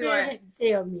watch this and be like,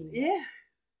 tell me. Yeah.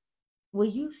 Will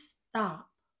you stop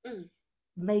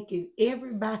making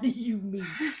everybody you meet?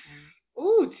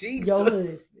 Ooh, Jesus. Your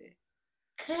husband.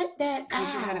 Cut that out.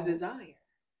 Because you had a desire.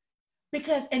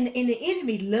 Because and the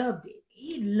enemy loved it.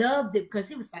 He loved it because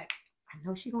he was like, I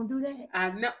know she gonna do that. I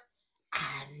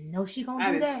know she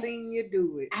gonna do that. I've seen you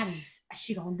do it.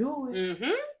 She gonna do it.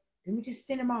 Let me just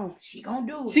send him on. She gonna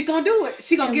do it. She gonna do it.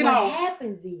 She gonna get off. What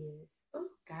happens is, oh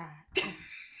God,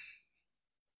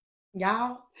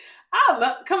 y'all.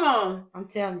 Come on. I'm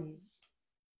telling you,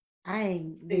 I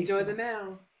ain't enjoy the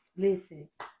now. Listen,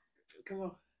 come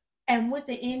on. And what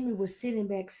the enemy was sitting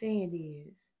back saying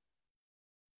is,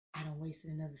 I done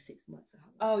wasted another 6 months of her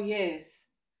life. Oh yes.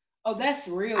 Oh, that's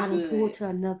real good. I done pulled to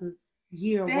another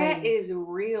year away. That is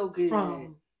real good.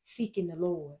 From seeking the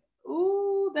Lord.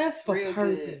 Ooh, that's for real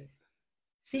purpose. Good.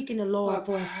 Seeking the Lord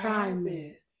for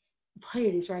assignment. Here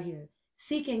it is right here.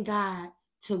 Seeking God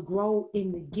to grow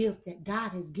in the gift that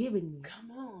God has given me.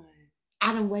 Come on.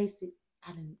 I done wasted.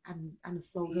 I done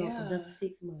slowed up another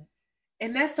 6 months.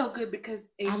 And that's so good because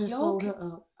I done slowed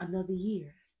her up another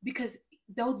year. Because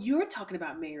though you're talking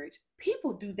about marriage,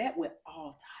 people do that with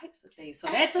all types of things. So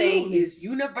Absolutely. That thing is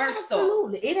universal.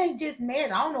 Absolutely. It ain't just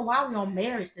marriage. I don't know why we're on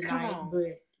marriage tonight,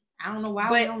 but I don't know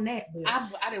why we're on that. But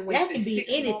I didn't waste that can be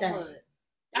anything.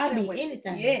 That can be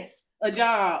anything. Yes. A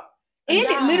job.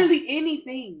 Literally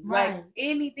anything. Right. Like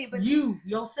anything. But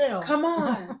yourself. Come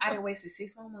on. I done wasted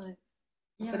 6 more months.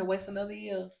 I'm gonna waste another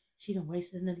year. She done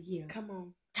wasted another year. Come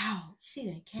on. Dog, she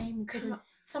done came to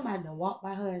somebody done walked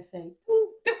by her and say, ooh,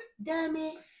 damn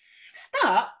it.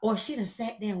 Stop. Or she done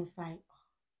sat down and was like,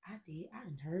 oh, I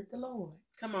done heard the Lord.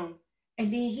 Come on.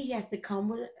 And then he has to come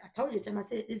with it. I told you to I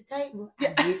said at this table.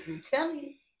 Yeah. I didn't tell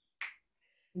you.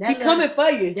 He coming for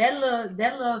you. That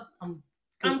little I'm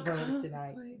words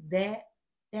tonight.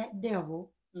 That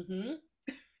devil.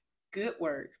 Good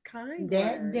words. Kind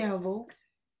that words. Devil.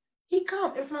 He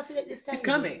come. Every time I sit at this table. He's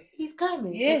coming. He's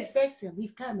coming. Yes. Expect him.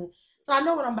 He's coming. So I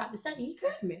know what I'm about to say. He's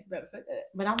coming. Better say that.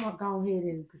 But I'm gonna go ahead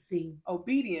and see.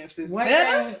 Obedience is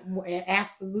better.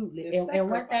 Absolutely. And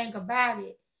one thing about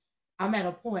it, I'm at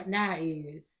a point now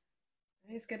is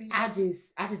I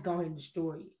just go ahead and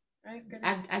destroy you.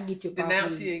 I get your property. Now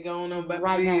she ain't going on about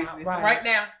right business.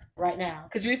 Now. Right now.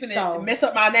 Because you're finna mess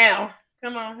up my now.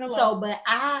 Come on, hello. So, but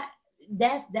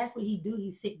that's what he do.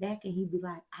 He sit back and he be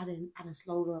like, I done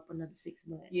slowed her up another 6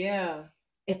 months. Yeah.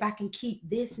 If I can keep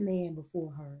this man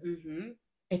before her,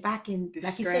 if I can,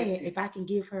 like you said, if I can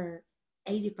give her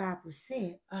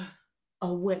 85%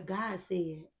 of what God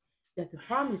said that the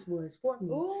promise was for me,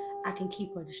 I can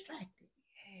keep her distracted.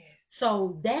 Yes.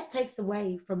 So that takes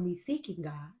away from me seeking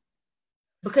God.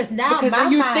 Because now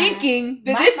you're thinking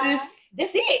that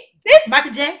this it. This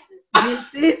Michael Jackson.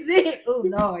 This is it. Oh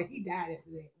Lord, he died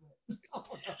after that.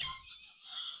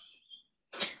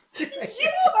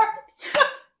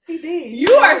 He did.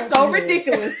 You are so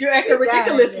ridiculous. You're acting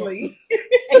ridiculously.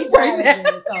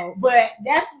 So, but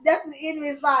that's what the enemy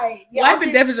is like. Life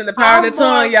and death is in the power of the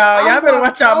tongue, y'all. Y'all better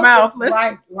watch your mouth. Let's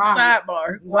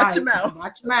sidebar. Watch your mouth.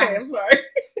 Watch your mouth. Okay, I'm sorry.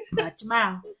 Watch your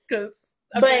mouth.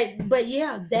 Okay. But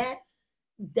yeah,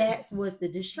 that's was the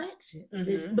distraction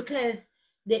because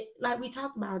like we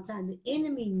talked about all the time, the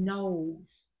enemy knows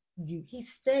you. He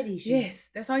studies you. Yes,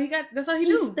 that's all he got. That's all he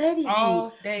do. He studies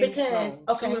all you day because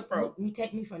long. you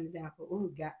take me for an example. Oh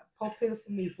God, popular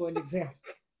for me for an example.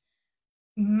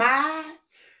 My,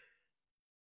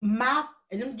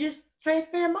 and I'm just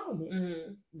transparent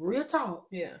moment. Real talk.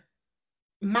 Yeah.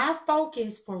 My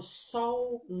focus for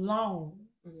so long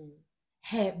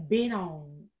had been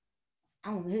on,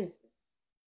 I want a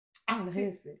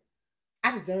husband.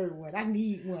 I deserve one. I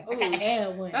need one. I gotta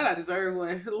have one. I deserve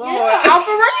one. Lord. Yeah, I'm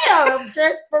for real. I'm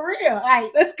just for real.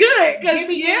 Like, that's good. Give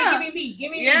me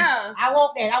me. I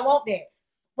want that.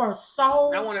 For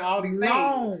so I wanted all these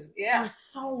long. things. Yeah. For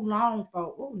so long,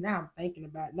 folks. Oh, now I'm thinking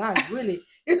about it. Now it's really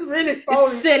folding.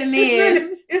 It's setting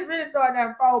in. It's really starting to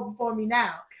unfold before me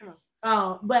now. Come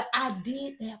on. But I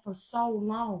did that for so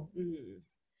long.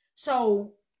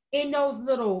 So in those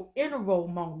little interval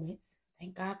moments,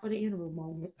 thank God for the interval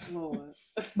moments. Lord.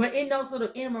 But in those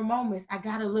little interval moments, I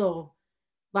got a little,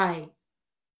 like,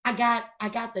 I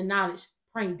got the knowledge.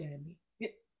 Pray, Dummy.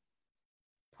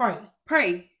 Pray.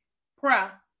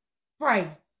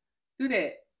 Do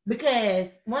that.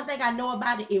 Because one thing I know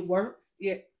about it, it works.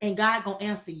 Yeah. And God gonna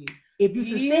answer you. If you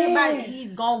sincere about it,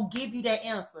 He's gonna give you that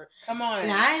answer. Come on.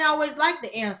 And I ain't always like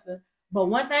the answer, but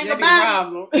one thing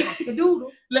about it, I can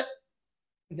doodle. Look,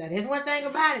 that is one thing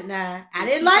about it. Now I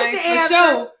didn't like the answer.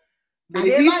 Sure. But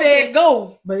if he said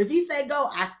go,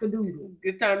 I skadoodle.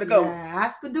 It's time to go.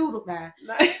 I skadoodle now.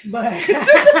 But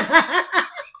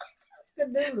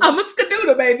I'm a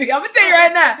skadoodle, baby. I'm gonna tell you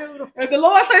right now. If the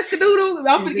Lord says skadoodle,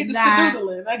 I'm gonna get the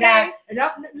skadoodling. Okay. And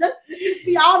let's just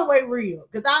be all the way real,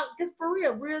 because for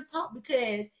real talk.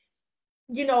 Because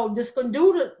the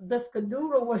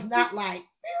skadoodle was not like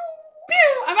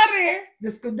pew, I'm out of there. The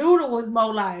skadoodle was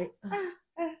more like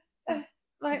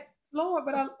like Lord,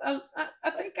 but I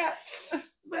think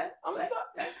but I'm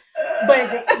sorry.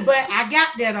 But I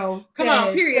got that on. Come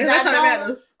on, period. That's how it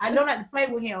matters. I know not to play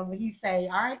with him when he say,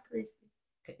 "All right, Christy,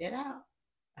 cut that out."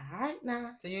 All right,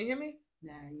 now. So you hear me?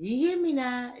 Now you hear me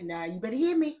now. Now you better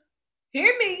hear me.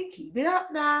 Hear me. Keep it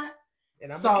up now.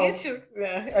 And I'm gonna get you.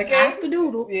 Yeah. Okay. I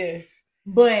skadoodle. Yes.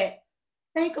 But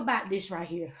think about this right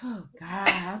here. Oh God,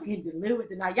 I'm getting delivered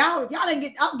tonight. Y'all didn't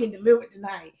get. I'm getting delivered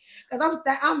tonight because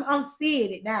I'm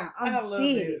seeing it now. I'm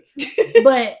seeing it.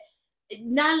 But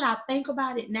now that I think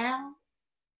about it now,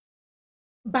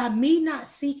 by me not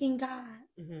seeking God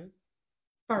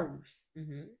first,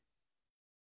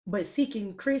 but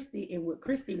seeking Christy and what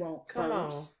Christy wants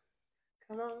first.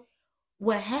 Come on.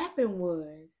 What happened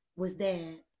was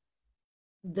that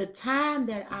the time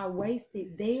that I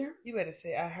wasted there. You better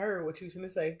say, I heard what you was going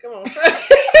to say. Come on.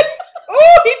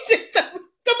 Oh, he just,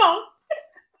 come on.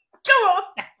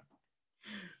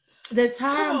 The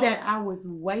time that I was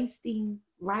wasting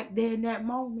right there in that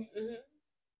moment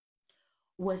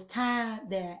was time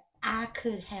that I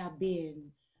could have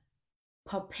been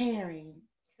preparing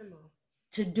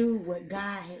to do what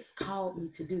God has called me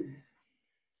to do.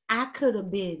 I could have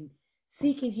been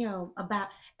seeking Him about,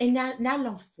 and now that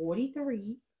I'm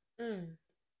 43,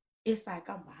 it's like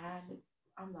I'm behind it.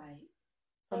 I'm like,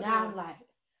 so now I'm like,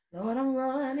 Lord, I'm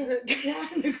running.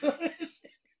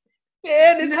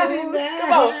 Yeah, this is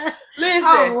come on. Listen.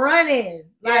 I'm running.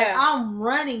 I'm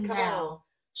running now.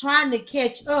 Trying to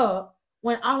catch up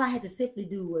when all I had to simply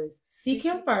do was seek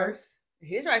Him first.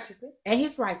 His righteousness. And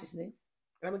His righteousness.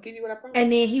 And I'm going to give you what I promised.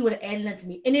 And then He would have added unto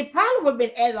me. And it probably would have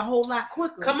been added a whole lot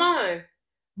quicker. Come on.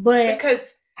 But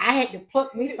because I had to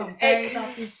pluck me some things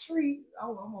off this tree.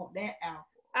 Oh, I want that apple.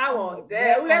 I want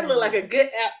that. That look like a good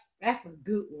apple. That's a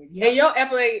good one. Yeah. And your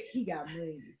apple ain't. He got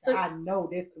money. So I know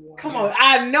that's the one. Come on.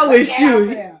 I know it's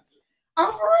you.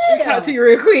 I'm for real. Talk to you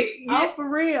real quick. I'm for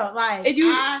real. Like,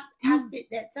 I spent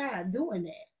that time doing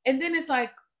that. And then it's like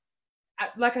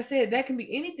I said, that can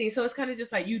be anything. So it's kind of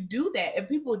just like you do that. And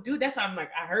people do. That's why I'm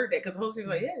like, I heard that. Because the host was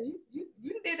like, yeah, you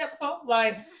did that before.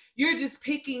 Like, you're just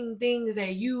picking things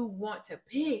that you want to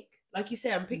pick. Like you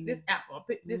said, I'm pick this apple. I'll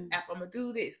pick this apple. I'm going to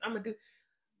do this. I'm going to do.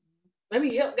 Let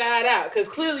me help God out. Because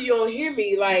clearly you don't hear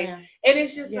me. Like, and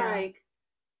it's just like.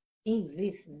 Ain't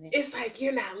listening. It's like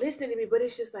you're not listening to me, but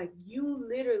it's just like you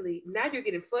literally now you're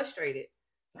getting frustrated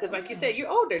because, like you said, you're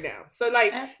older now. So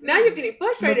like now you're getting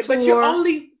frustrated, but you're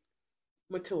only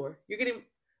mature. You're getting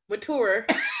mature.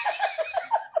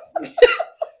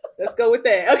 Let's go with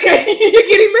that. Okay, you're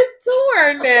getting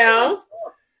mature now.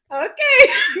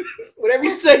 Okay. Whatever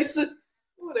you say, sister.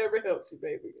 Whatever helps you,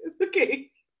 baby. It's okay.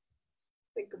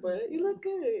 Think about it. You look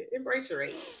good. Embrace your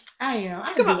age. I am.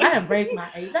 I embrace my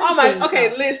age. Oh my.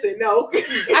 Okay, listen. No.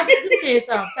 I tell you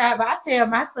something. But I tell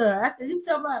my son. I said, "You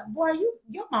tell my boy,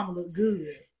 your mama look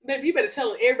good. Baby, you better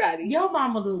tell everybody. Your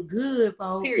mama look good,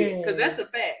 folks. Period. Because that's a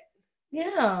fact.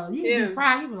 Yeah, you can be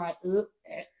proud. You be like,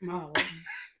 mama.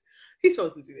 He's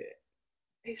supposed to do that.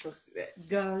 He's supposed to do that.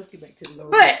 God, let's get back to the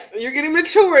Lord. But you're getting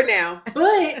mature now.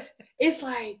 But it's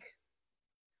like,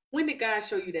 when did God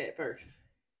show you that first?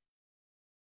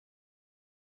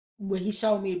 When he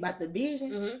showed me about the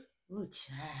vision, mm-hmm. Oh,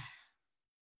 child.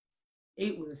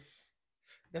 It was.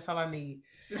 That's all I need.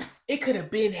 It could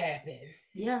have been happened.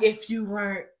 Yeah. If you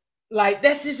weren't like,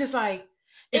 that's just like.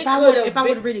 If I would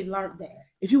have really learned that.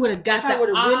 If you would have got that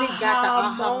really got the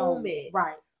aha moment.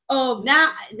 Right.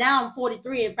 Now I'm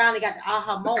 43 and finally got the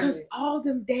aha moment. Because all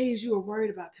them days you were worried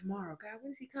about tomorrow. God,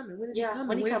 when is he coming? When is he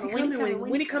coming?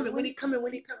 When he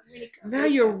coming? Now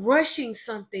you're rushing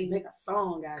something. Make a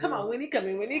song out of it. Come on, when he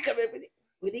coming? When he coming? No,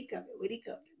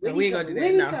 we ain't gonna do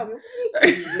that now. When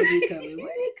he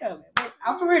coming?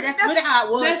 I'm for real. That's really how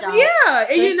it was. Yeah,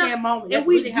 and you know, that moment. That's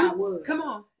we really how it was. Come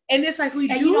on, and it's like we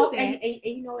do that. And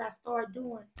you know what I started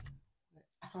doing?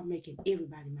 I started making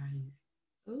everybody my husband.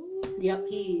 Ooh. Yep,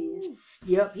 he is.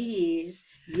 Danger.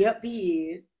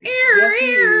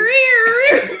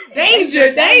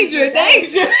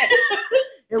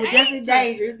 It was definitely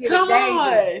dangerous. Come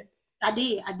on. I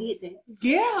did that.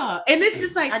 Yeah. And it's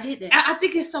just like, I did that. I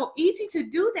think it's so easy to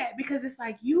do that because it's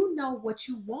like, you know what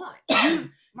you want.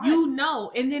 You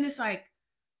know. And then it's like,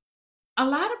 a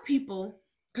lot of people,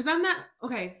 because I'm not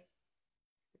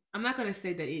going to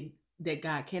say that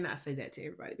God cannot say that to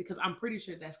everybody because I'm pretty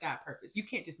sure that's God's purpose. You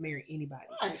can't just marry anybody.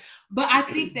 Right. But I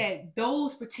think that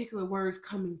those particular words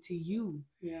coming to you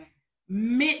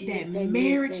meant that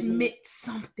marriage meant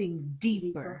something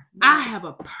deeper. Right. I have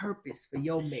a purpose for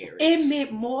your marriage. It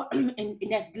meant more, and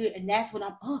that's good. And that's what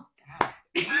I'm, oh God.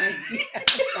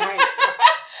 Sorry.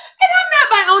 And I'm not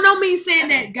by no means saying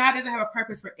that God doesn't have a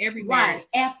purpose for every marriage.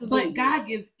 Right, absolutely. But God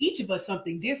gives each of us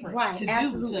something different to do, to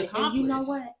accomplish. And you know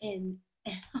what? And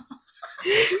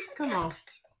come on.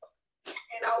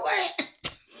 You know what?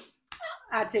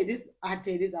 I tell you this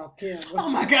off camera. Oh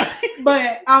my God.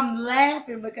 But I'm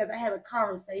laughing because I had a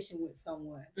conversation with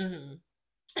someone. Mm-hmm.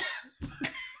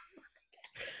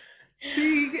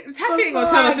 See, Tasha ain't gonna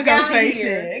tell us a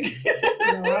conversation.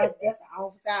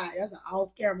 That's an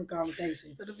off-camera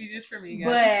conversation. So it'll be just for me, guys.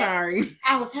 But I'm sorry.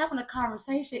 I was having a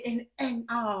conversation and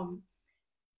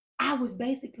I was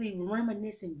basically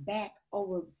reminiscing back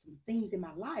over some things in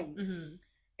my life. Mm-hmm.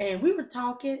 And we were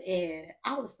talking, and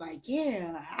I was like,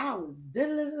 yeah, I was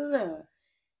da-da-da-da.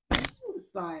 He was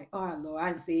like, oh, Lord,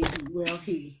 I didn't say it well.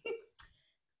 He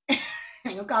ain't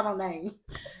gonna call no name. It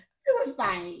was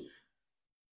like,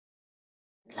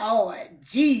 Lord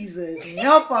Jesus,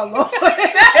 help her, Lord.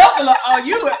 Help her, Lord. Oh,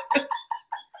 you.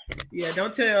 Yeah,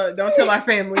 don't tell our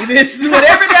family this.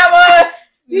 Whatever that was.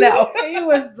 No. He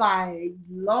was like,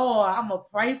 Lord, I'm gonna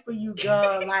pray for you,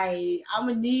 girl. Like, I'm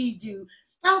gonna need you.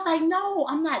 I was like, no,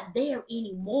 I'm not there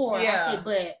anymore. Yeah. I said,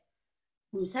 but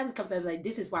we was having a conversation like,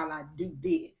 this is why I do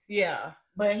this. Yeah.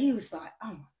 But he was like,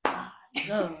 oh my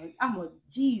God,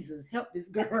 Jesus, help this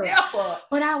girl. Help her.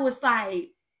 But I was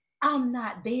like, I'm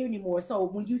not there anymore. So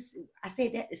when I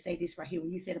said that to say this right here,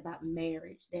 when you said about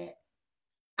marriage, that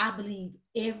I believe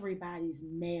everybody's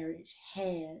marriage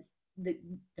has the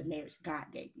marriage God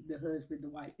gave you, the husband, the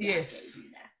wife God gave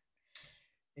you now.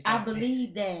 I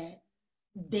believe that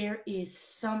there is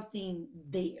something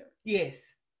there. Yes.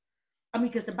 I mean,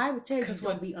 because the Bible tells you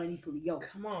don't be unequally yoked.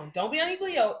 Come on. Don't be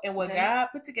unequally yoked. And what God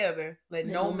put together, let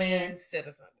no man set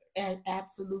asunder. And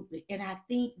absolutely. And I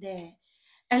think that,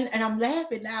 and I'm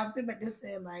laughing now. I'm sitting back there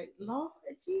saying like, Lord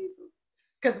Jesus.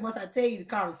 Because once I tell you the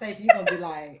conversation, you're going to be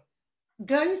like,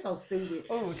 girl, you're so stupid.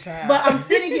 Oh, child. But I'm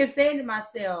sitting here saying to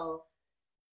myself,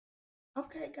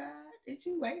 okay, God, did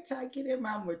you wait till I get in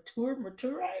my mature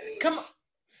age? Come on.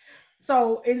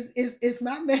 So is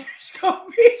my marriage gonna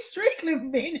be strictly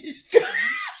ministry?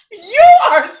 You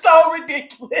are so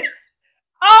ridiculous.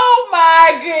 Oh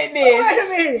my goodness. Wait a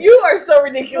minute. You are so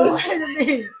ridiculous.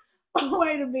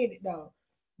 Wait a minute though.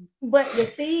 But the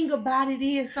thing about it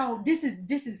is though, this is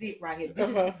it right here.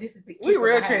 This is the we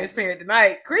real transparent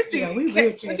tonight. Christy, we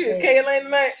real transparent. What you was K-Lane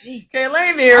tonight?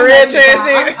 K-Lane being real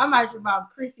transparent. I'm actually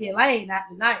about Christy and Lane not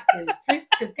tonight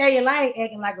because K-Lane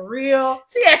acting like a real.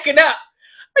 She acting up.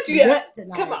 What you got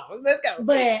tonight? Come on, let's go.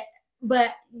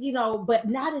 But you know, but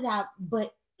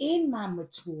in my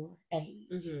mature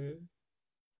age,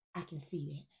 I can see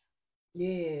that.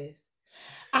 Yes.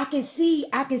 I can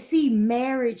see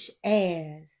marriage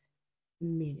as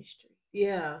ministry.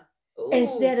 Yeah. Ooh.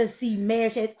 Instead of see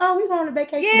marriage as, oh, we're going on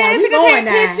vacation. Yeah, now, we going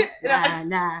now.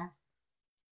 Nah.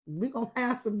 We're going to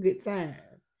have some good time.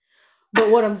 But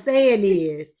what I'm saying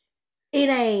is, it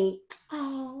ain't,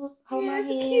 oh, hold my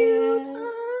hand. Cute.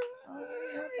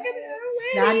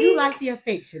 Now, I do like the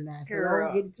affection now, so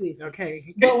don't get it twisted.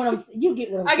 Okay. But you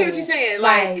get what I'm saying. I get what you're saying.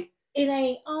 Like it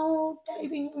ain't, oh,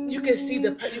 baby. You can see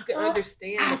you can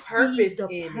understand the purpose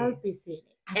in it.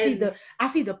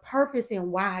 I see the purpose in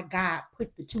why God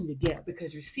put the two together.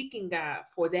 Because you're seeking God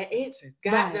for that answer.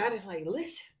 God is like,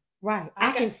 listen. Right.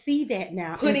 I can see that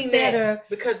now. Putting that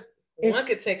because one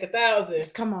could take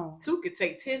 1,000. Come on. Two could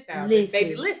take 10,000.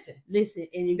 Baby, listen.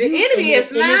 And if the enemy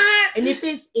is not. And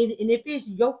if it's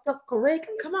yoked up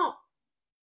correctly, come on.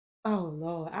 Oh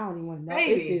Lord, I don't even want to know.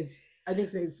 Baby. This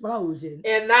is an explosion.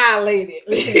 Annihilated.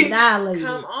 It's annihilated.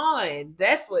 Come on.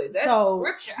 That's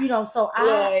scripture. So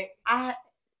I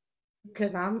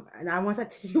because once I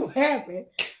tell you what happened.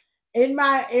 In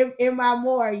my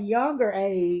more younger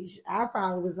age, I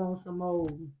probably was on some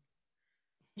old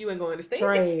you ain't going to stay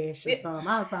trash or something.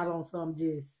 I was probably on some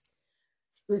just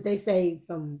they say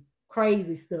some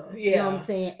crazy stuff. Yeah. You know what I'm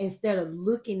saying? Instead of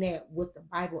looking at what the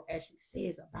Bible actually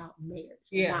says about marriage.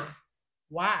 Yeah.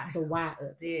 Why? The why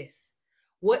of this.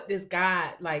 What is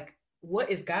God's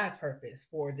purpose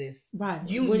for this? Right.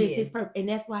 Union? What is his purpose? And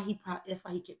that's why he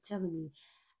kept telling me,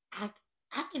 I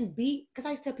can be, because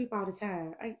I used to tell people all the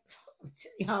time, I'm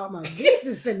telling y'all my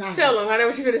business tonight. Tell them, I know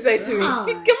what you're going to say to me.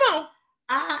 Come on.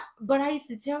 But I used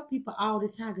to tell people all the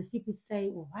time, because people say,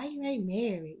 well, why you ain't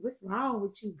married? What's wrong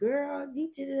with you, girl?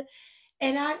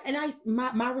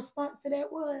 My response to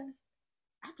that was,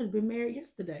 I could have been married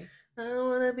yesterday. I don't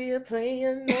want to be a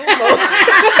player no more.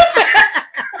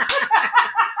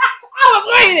 I was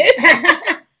waiting.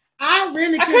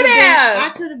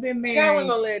 I could have been married. God wasn't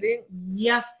gonna let it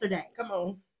yesterday. Come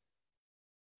on.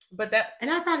 And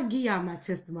I'll probably give y'all my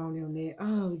testimony on that.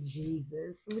 Oh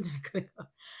Jesus. We're not gonna go.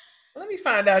 Let me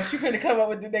find out. You're gonna come up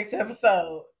with the next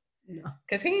episode. No.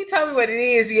 Because he ain't told me what it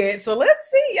is yet. So let's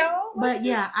see, y'all.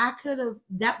 I could have,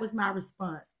 that was my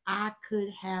response. I could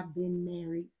have been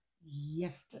married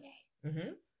yesterday. Mm-hmm.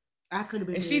 I could have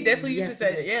been married. And she definitely used to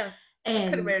say that, yeah. And I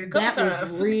could have married a couple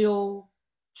times. Was real,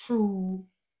 true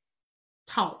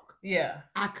talk. Yeah.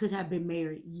 I could have been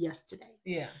married yesterday.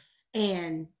 Yeah.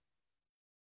 And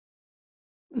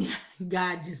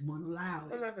God just won't allow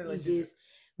it. I'm not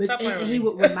gonna he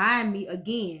would remind me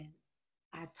again,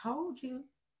 I told you.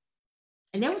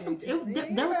 And there was some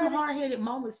hard-headed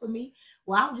moments for me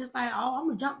where I was just like, oh, I'm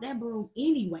gonna jump that broom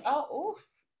anyway. Oh, oof.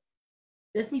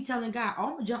 That's me telling God,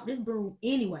 I'm gonna jump this broom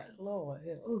anyway. Lord.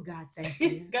 Oh, God, thank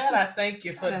you. God, I thank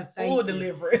you for the full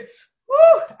deliverance.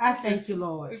 Woo! I thank you,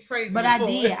 Lord. But I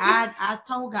did. I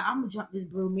told God, I'm gonna jump this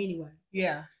broom anyway.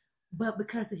 Yeah. But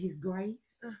because of his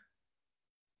grace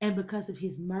and because of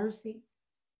his mercy,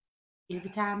 every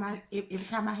time I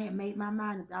had made my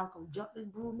mind that I was gonna jump this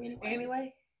broom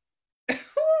anyway.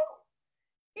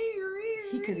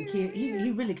 He could have killed.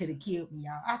 He really could have killed me,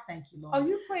 y'all. I thank you, Lord. Oh,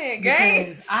 you playing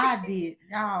games? I did,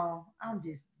 y'all. I'm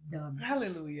just dumb.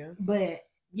 Hallelujah. But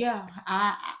yeah,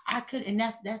 I could, and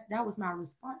that was my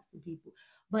response to people.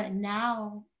 But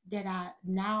now that I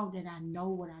know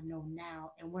what I know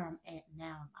now and where I'm at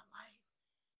now in my life,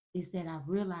 is that I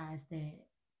realized that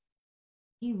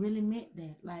he really meant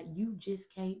that. Like, you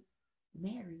just can't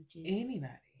marry just anybody.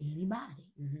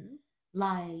 Mm-hmm.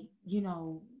 Like,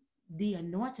 the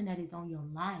anointing that is on your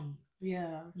life.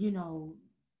 Yeah.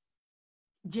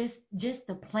 Just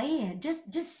the plan,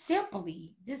 just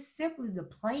simply the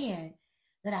plan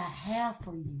that I have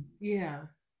for you. Yeah.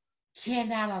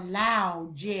 Cannot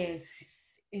allow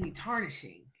just any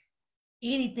tarnishing.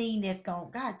 Anything that's gone.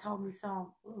 God told me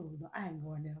some. Oh, I ain't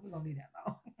going there. We're gonna leave that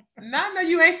alone. No,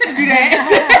 you ain't finna do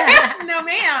that. No,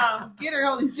 ma'am. Get her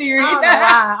Holy Spirit.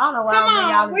 I don't know why. Come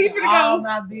on, where you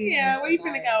finna go? Yeah, where you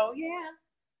finna go? Yeah.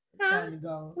 Time to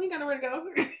go. We ain't got nowhere to go.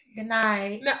 Good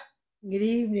night. No. Good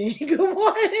evening. Good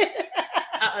morning.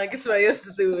 Get somebody else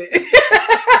to do it.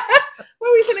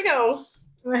 Where we finna go?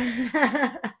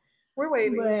 We're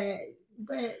waiting.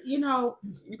 But you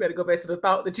better go back to the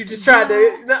thought that you just tried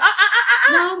to.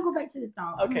 No, I'm gonna go back to the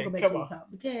thought. Okay, I'm gonna go back to the thought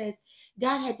because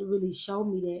God had to really show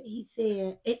me that. He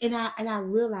said, and I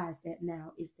realize that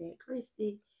now, is that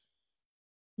Christy,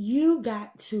 you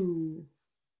got to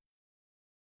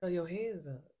throw your hands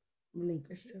up.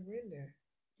 Relinquish. Surrender.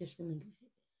 Just relinquish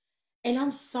it. And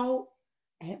I'm so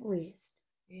at rest.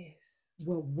 Yes.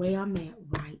 Where I'm at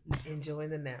right now. Enjoying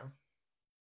the now.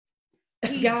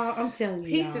 Y'all, I'm telling you.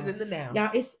 Peace is in the now.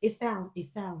 Y'all, it sounds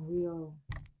real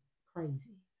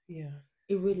crazy. Yeah.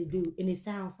 It really do. And it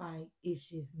sounds like it's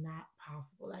just not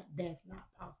possible. Like that's not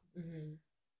possible. Mm-hmm.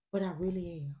 But I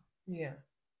really am. Yeah.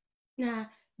 Now,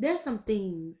 there's some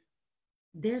things,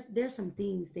 there's some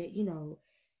things that,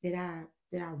 that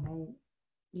I won't,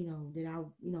 that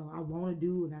I want to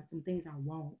do, and some things I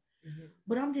won't. Mm-hmm.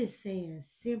 But I'm just saying,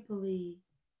 simply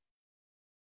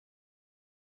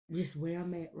just where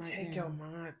I'm at right now. Take your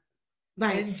mind.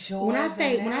 Like enjoy when I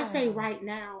say now. right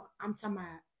now, I'm talking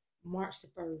about March the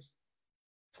 1st,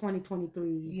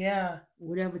 2023. Yeah.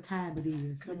 Whatever time it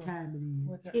is. Come what on.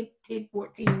 time it is. 10,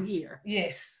 14 year.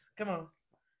 Yes. Come on.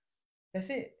 That's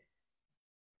it.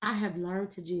 I have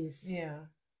learned to just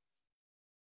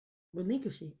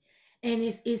relinquish it.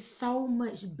 And it's so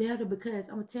much better because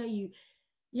I'm gonna tell you,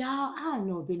 y'all, I don't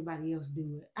know if anybody else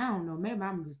do it. I don't know. Maybe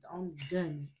I'm just the only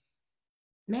done it.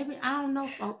 Maybe I don't know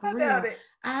for real.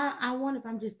 I wonder if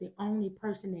I'm just the only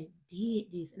person that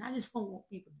did this, and I just don't want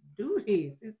people to do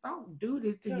this. Just don't do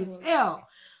this to yourself.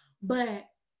 But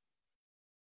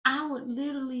I would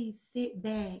literally sit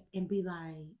back and be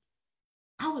like,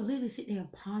 I would literally sit there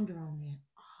and ponder on that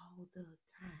all the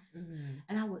time,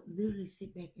 and I would literally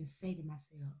sit back and say to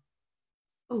myself,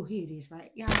 "Oh, here it is,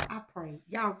 right, y'all. I pray,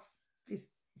 y'all just."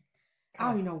 I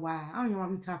don't even know why. I don't know why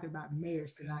I'm talking about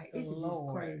marriage tonight. This is just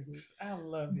crazy. I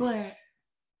love it. But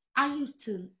I used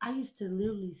to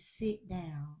literally sit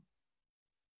down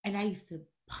and I used to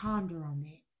ponder on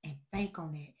that and think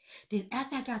on that. Then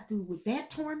after I got through with that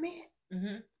torment,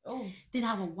 then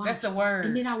I would watch. That's the word.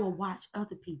 And then I would watch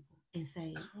other people and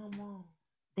say, "Come on,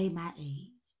 they my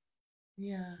age.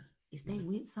 Yeah, is they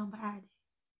with somebody?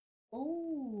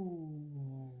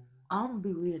 Oh, I'm gonna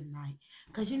be real tonight,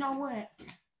 cause you know what?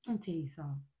 I'm gonna tell you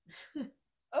something.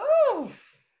 Oh,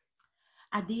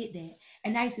 I did that.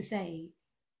 And I used to say,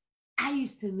 I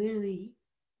used to literally,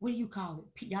 what do you call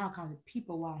it? Y'all call it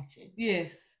people watching.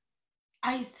 Yes.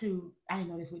 I didn't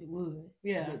know that's what it was.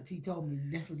 Yeah. But he told me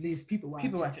that's what it is, people watching.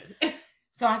 People watching.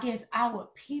 So I guess I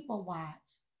would people watch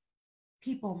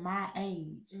people my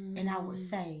age, and I would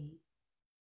say,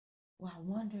 well, I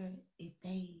wonder if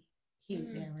they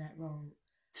hit down that road.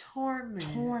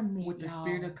 Torment with the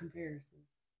spirit of comparison.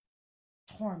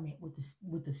 Torment with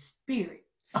the spirit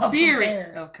of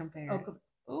comparison.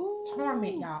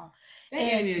 Torment, y'all.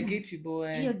 And he'll get you,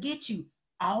 boy. He'll get you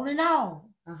all in all.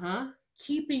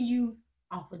 Keeping you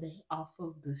off of that. Off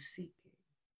of the seeking.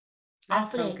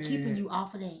 Off of that. Good. Keeping you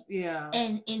off of that. Yeah.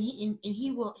 And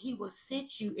he will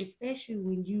sit you, especially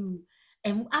when you,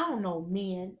 and I don't know,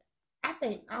 men. I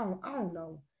think I don't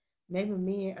know. Maybe a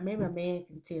man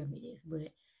can tell me this,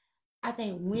 but I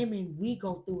think women, we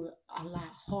go through it a lot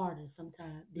harder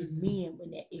sometimes than men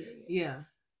in that area. Yeah.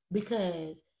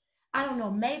 Because, I don't know,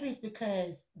 maybe it's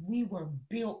because we were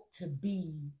built to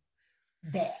be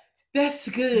that. That's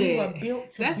good. We were built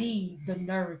to be the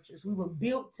nurturers. We were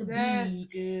built to be,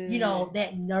 good.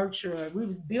 That nurturer. We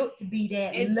was built to be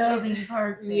that loving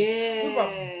person. Yeah. We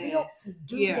were built to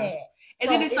do that. And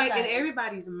then it's like in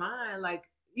everybody's mind, like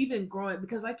even growing,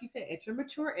 because like you said, at your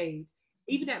mature age,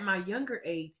 even at my younger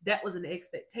age, that was an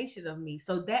expectation of me.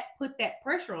 So that put that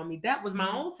pressure on me. That was my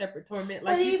own separate torment,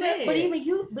 like you said. But even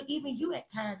you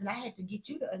at times, and I had to get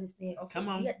you to understand. Okay, come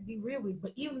on, you have to be real with.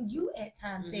 But even you at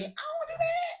times said, "I don't want to do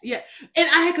that." Yeah, and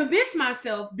I had convinced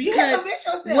myself because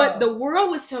what the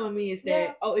world was telling me is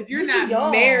that if you're not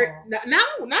married, not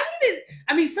even.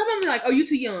 I mean, some of them like, "Oh, you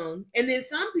too young," and then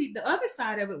some people, the other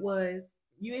side of it was,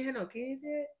 "You ain't had no kids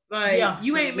yet." Like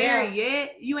you ain't married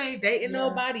yet, you ain't dating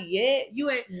nobody yet, you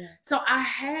ain't. So I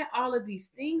had all of these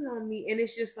things on me, and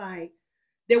it's just like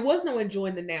there was no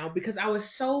enjoying the now because I was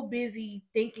so busy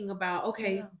thinking about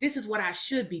this is what I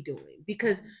should be doing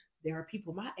because there are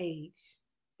people my age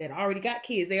that already got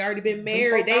kids, they already been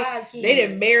married, they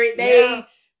didn't marry they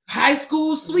high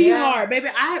school sweetheart, baby.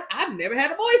 I've never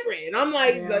had a boyfriend. I'm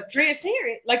like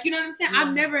transparent, like you know what I'm saying.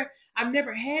 I've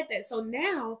never had that. So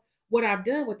now. What I've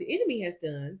done, what the enemy has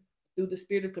done through the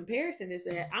spirit of comparison is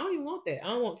that I don't even want that. I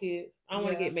don't want kids. I don't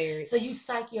want to get married. So you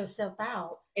psych yourself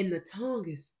out. And the tongue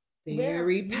is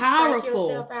very powerful. You psych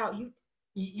yourself out.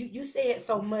 You say it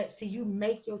so much, so you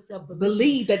make yourself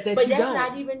believe that but you that's don't.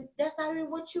 That's not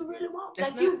even what you really want.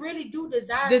 You really do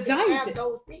desire to have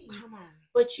those things. Come on.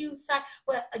 But you psych.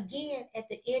 But again, at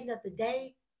the end of the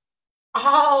day,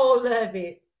 all of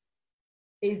it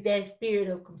is that spirit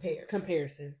of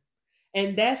comparison.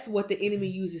 And that's what the enemy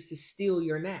uses to steal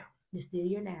your now. To steal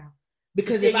your now.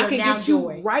 Because if I can get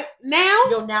you right now,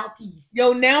 your now peace,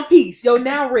 your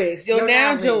now rest, your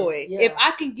now joy. If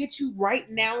I can get you right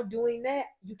now doing that,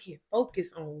 you can't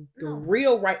focus on the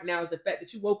real right now is the fact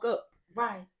that you woke up.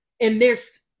 Right. And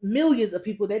there's millions of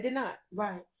people that did not.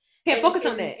 Right. Can't focus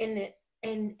on that.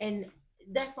 And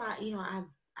that's why,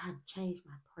 I've changed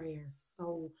my prayers.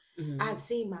 So I've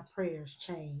seen my prayers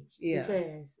change. Yeah.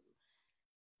 Because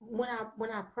when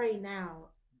I pray now,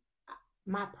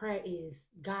 my prayer is,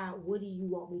 God, what do you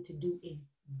want me to do in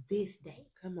this day?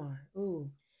 Come on. Ooh.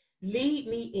 Lead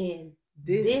me in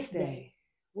this day.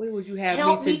 What would you have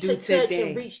Help me to do touch today?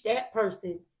 and reach that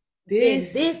person in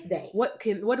this day. What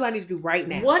do I need to do right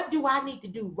now? What do I need to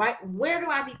do right? Where do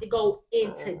I need to go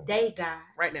in today, God?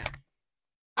 Right now.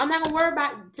 I'm not gonna worry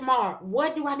about tomorrow.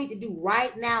 What do I need to do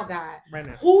right now, God? Right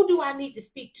now. Who do I need to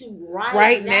speak to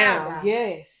right now, God?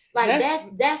 Yes. Like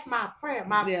that's my prayer.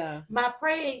 My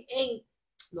prayer ain't,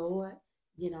 Lord,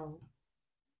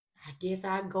 I guess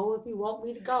I go if you want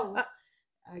me to go.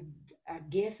 I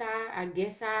guess I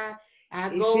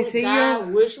go,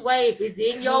 God, which way? If it's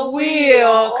in your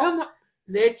will, come on.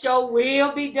 Let your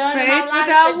will be done in my my life.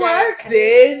 Without works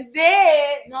is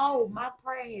dead. No, my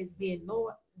prayer has been,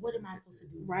 Lord, what am I supposed to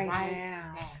do right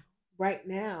now? Right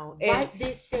now. Right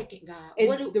this second, God.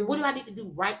 What do I need to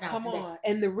do right now? Come today? on.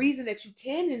 And the reason that you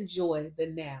can enjoy the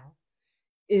now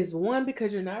is, one,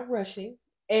 because you're not rushing,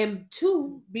 and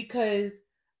two, because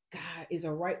God is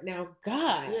a right now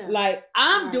God. Yeah. Like,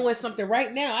 I'm doing something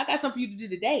right now. I got something for you to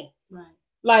do today. Right.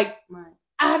 Like,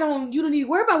 you don't need to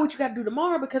worry about what you got to do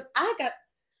tomorrow, because I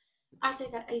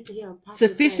think I used to hear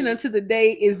sufficient unto the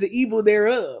day is the evil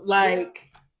thereof.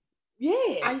 Like,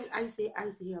 yes. I used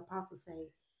to hear Apostle say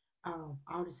all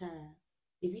the time,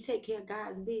 if you take care of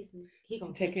God's business, He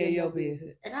gonna take care of your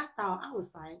business. And I thought, I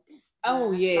was like, this.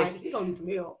 Yes, like, He gonna need some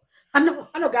help. I know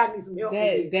God needs some help.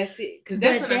 That's it. Because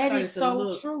that's when I started is to so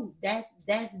look. true. That's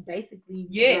basically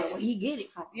where He get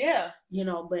it from. Yeah.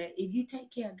 But if you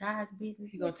take care of God's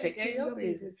business, He gonna take care of your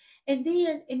business. And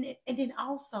then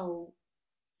also,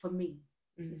 for me,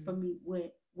 for me,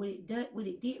 what it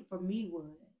did for me was,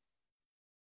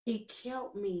 it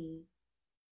kept me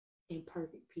in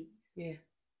perfect peace. Yeah.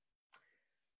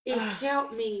 It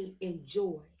kept me in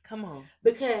joy. Come on.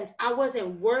 Because I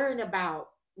wasn't worrying about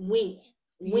when.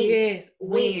 When.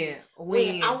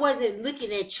 I wasn't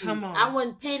looking at you. Come on. I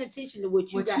wasn't paying attention to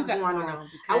what you got going on.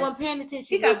 I wasn't paying attention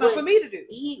He got something for me to do.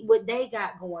 What they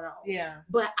got going on. Yeah.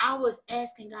 But I was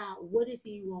asking God, what is it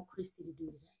you want Christy to do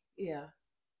today? Yeah.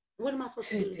 What am I supposed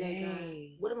to do today,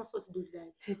 God? What am I supposed to do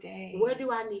today? Today. Where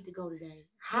do I need to go today?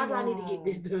 How do I need to get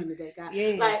this done today, God?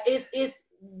 Yes. Like, it's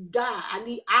God.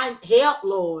 I help,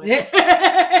 Lord.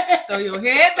 Throw your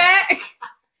head back.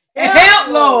 Help,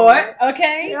 Lord.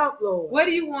 Okay. Help, Lord. What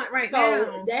do you want now?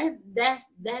 So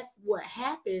that's what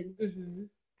happened. Mm-hmm.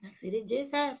 Like I said, it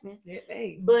just happened.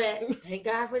 Hey. But thank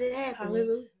God for it happening.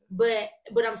 Hallelujah. But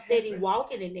I'm steady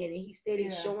walking in that, and He's steady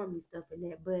showing me stuff in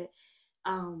that. But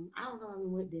I don't know how we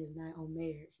went there tonight on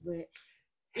marriage, but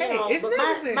it's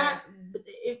necessary. But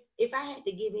if I had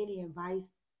to give any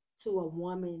advice to a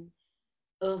woman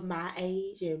of my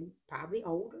age and probably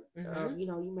older,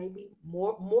 you may be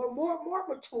more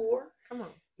mature. Come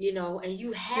on, and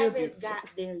you haven't got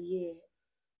there yet,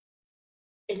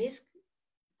 and it's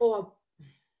for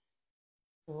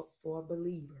a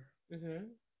believer. Mm-hmm.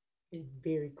 It's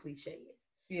very cliche.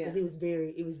 Yeah, because it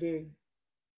was very.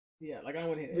 Yeah, like I don't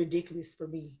want to hear ridiculous for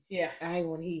me. Yeah, I ain't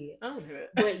want to hear it. I don't hear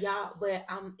it. But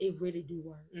it really do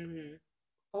work. Mm-hmm.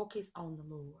 Focus on the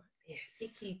Lord. Yes.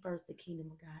 Seek ye first the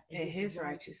kingdom of God and His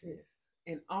righteousness,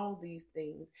 and all these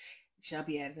things shall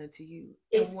be added unto you.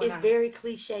 It's very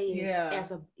cliche. Yeah. As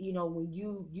a when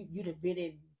you'd have been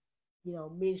in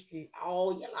ministry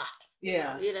all your life.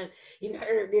 Yeah. You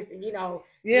heard this, and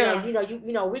Yeah.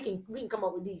 We can come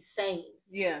up with these sayings.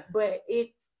 Yeah. But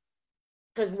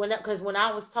because when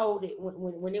I was told it,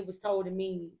 when it was told to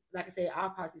me, like I said, I'll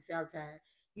possibly say all the time,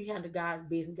 you handle God's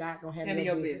business, God gonna handle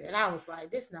your business. And I was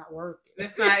like, this not working.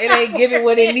 It ain't giving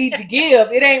what it need to give.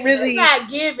 It ain't really. It's not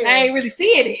giving. I ain't really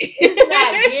seeing it. It's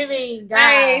not giving God.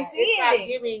 I ain't seeing it's not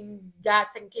giving God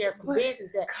taking care of some business.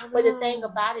 But the thing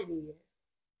about it is,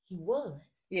 He was.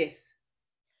 Yes.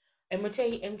 And I'm gonna tell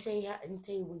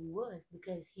you what He was,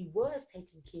 because He was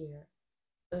taking care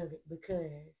of it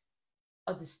because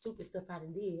of the stupid stuff I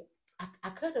done did. I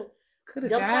could have.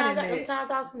 Them times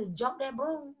I was gonna jump that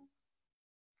broom.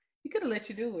 He could have let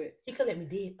you do it. He could let me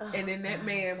do it. And then that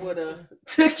man would have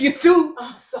took you through.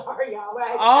 I'm sorry, y'all.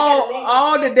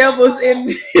 All the devils in.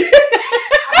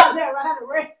 I never had a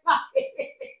red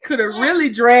could have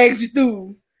really dragged you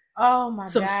through. Oh my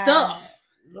God. Some stuff.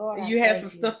 Lord, you had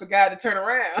some stuff for God to turn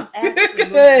around.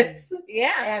 Absolutely.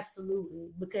 Yeah.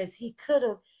 Absolutely. Because he could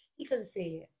have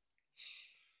said,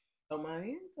 "Throw my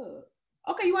hands up.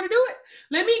 Okay, you want to do it?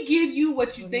 Let me give you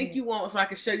what you think you want, so I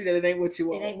can show you that it ain't what you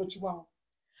want. It ain't what you want."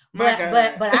 But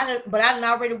I done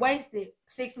already wasted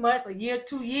 6 months, a year,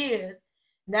 2 years,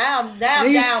 Now I'm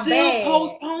down bad.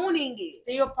 Postponing it.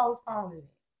 Still postponing it.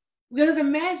 Because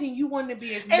imagine you want to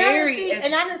be as married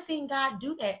and I done seen God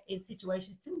do that in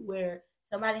situations too, where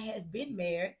somebody has been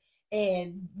married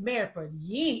and married for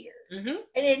years, and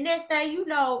then next thing you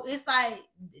know, it's like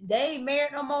they ain't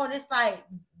married no more, and it's like,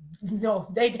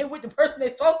 no, they with the person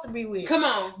they're supposed to be with. Come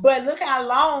on, but look how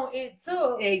long it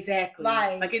took. Exactly,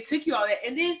 like it took you all that,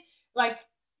 and then like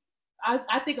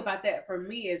I think about that for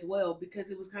me as well,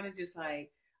 because it was kind of just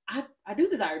like. I do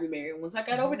desire to be married. Once I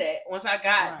got over that, once I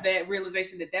got that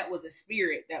realization that was a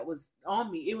spirit that was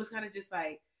on me, it was kind of just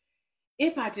like,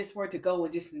 if I just were to go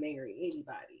and just marry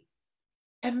anybody,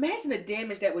 imagine the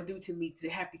damage that would do to me to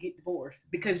have to get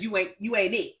divorced because you ain't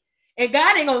it. And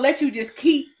God ain't gonna let you just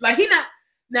keep, like, he not,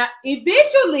 now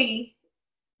eventually,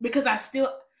 because I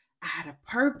had a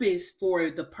purpose for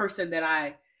the person that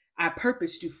I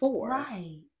purposed you for.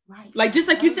 Right. Like, just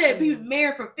like you said, people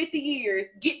married for 50 years,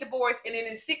 get divorced, and then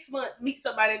in 6 months meet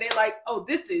somebody and they're like, oh,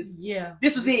 this was it.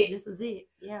 This was it.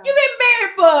 Yeah. You've been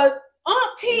married for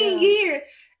umpteen years.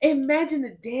 Imagine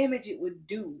the damage it would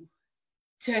do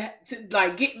to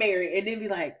like get married and then be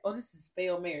like, oh, this is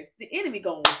failed marriage. The enemy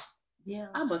going,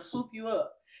 I'm gonna swoop you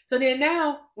up. So then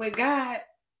now when God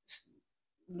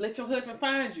let your husband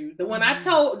find you, the one I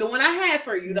had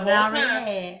for you the whole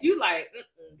time, you like,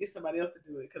 get somebody else to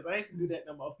do it because I ain't gonna do that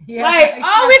no more. Yeah, like,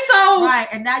 oh, it's so right,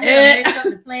 and now you're gonna mess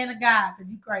up the plan of God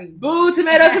because you crazy. Boo,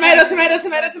 tomato. No,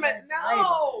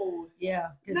 yeah,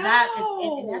 because that,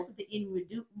 and that's what the enemy would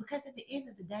do. Because at the end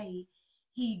of the day,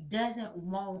 he doesn't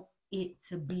want it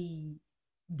to be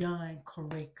done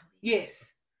correctly.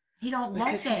 Yes. He don't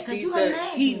want that because you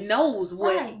imagine. He knows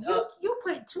what you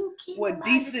put two what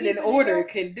decent and order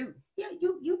can do. Yeah,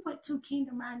 you put two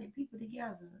kingdom-minded people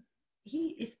together.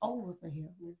 It's over for him.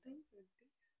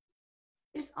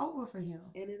 It's over for him.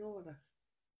 And in order.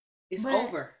 It's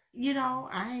over. You know,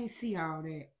 I ain't see all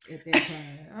that at that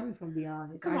time. I'm just gonna be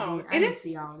honest. I didn't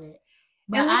see all that.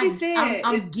 But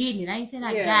I'm getting it. I ain't saying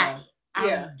I got it.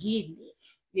 I'm getting it.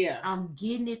 Yeah. I'm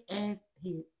getting it as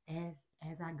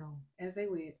I go. As they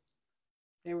went.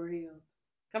 They were healed.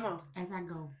 Come on. As I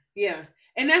go. Yeah.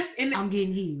 And I'm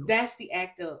getting healed. That's the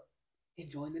act of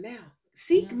enjoying the now.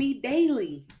 Seek me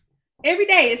daily. Every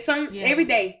day. Every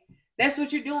day. That's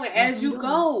what you're doing as you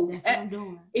go. That's what I'm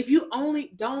doing. If you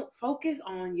only don't focus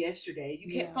on yesterday,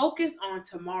 you can't focus on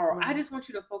tomorrow. Right. I just want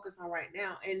you to focus on right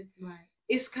now. And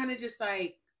it's kind of just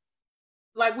like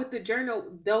with the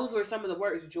journal, those were some of the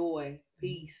words: joy,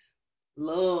 peace,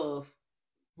 love,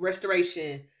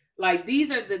 restoration. Like,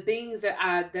 these are the things that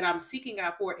I'm seeking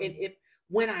out for. And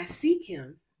when I seek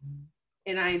him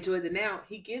and I enjoy the now,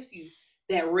 he gives you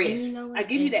that rest. You know, I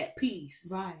give you that peace.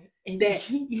 Right. And that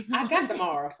I got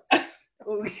tomorrow.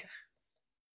 What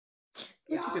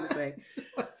you gonna say?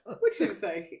 What you gonna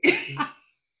say?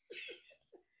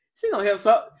 She gonna help.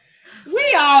 So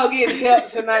we all get help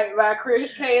tonight by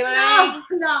Chris Kaylin.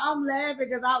 No, I'm laughing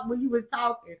because when you was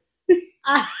talking.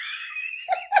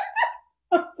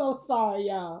 I'm so sorry,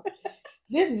 y'all.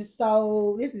 This is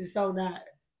so not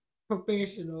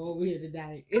professional over here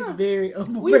tonight. It's very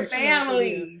unprofessional. We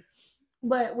family.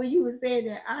 But when you were saying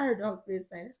that, I heard the Holy Spirit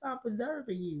say, "That's why I'm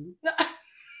preserving you."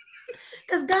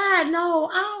 Because God, no,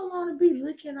 I don't want to be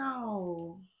looking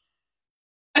all.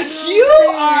 You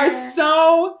are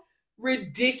so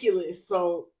ridiculous.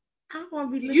 So I don't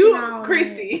want to be looking all.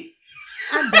 Christy.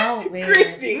 I don't, man.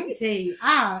 Christy. Let me tell you.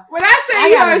 When I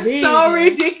say you are so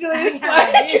ridiculous, you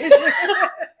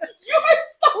are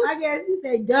so. I guess you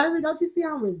say, "Dummy, don't you see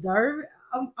I'm reserving?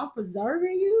 I'm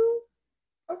preserving you.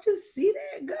 Don't you see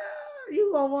that, girl?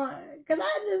 You gonna want? Because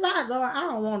I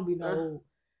don't want to be no.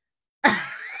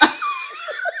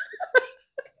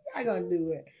 I gonna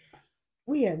do it.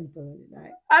 We having fun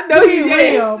tonight. I know you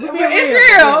will.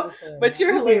 It's real. But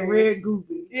you're hilarious. Real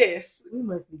goofy. Yes. We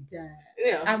must be tired.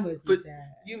 Yeah. I must be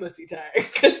tired. You must be tired.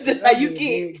 Because that's how you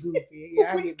get. Goofy.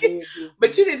 Yeah, I get very goofy.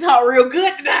 But you didn't talk real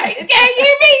good tonight. Okay, you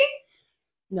hear me?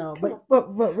 No, but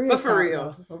real for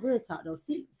real. For real talk though,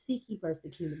 seek ye first the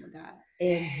kingdom of God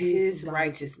and his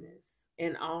righteousness.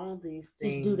 And all these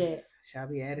things do that. Shall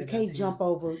be added. You can't jump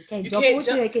over. You can't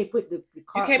put the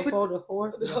cart before the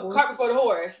horse. The cart before the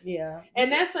horse. Yeah.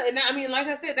 And I mean, like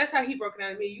I said, that's how he broke it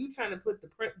down to me. You trying to put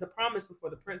the promise before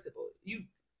the principle.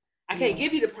 I can't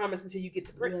give you the promise until you get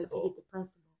the principle. Get the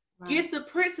principle. Right. Get the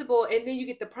principle, and then you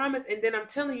get the promise, and then I'm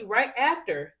telling you right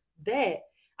after that,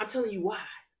 I'm telling you why.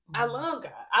 I love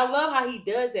God. I love how he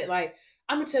does that. Like,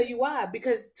 I'm gonna tell you why,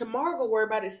 because tomorrow gonna worry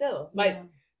about itself. Like,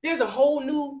 there's a whole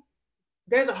new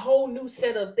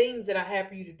set of things that I have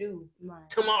for you to do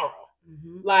tomorrow.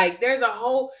 Mm-hmm. Like,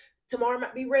 tomorrow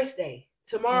might be rest day.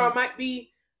 Tomorrow might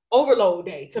be overload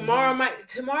day.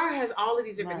 Tomorrow has all of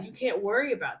these different. You can't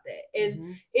worry about that.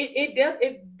 And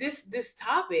this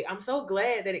topic, I'm so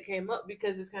glad that it came up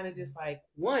because it's kind of just like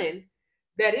one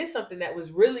that is something that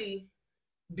was really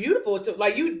beautiful to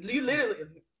like you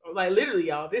literally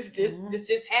y'all. This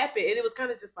just happened, and it was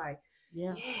kind of just like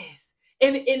yes,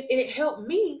 and it helped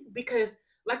me because.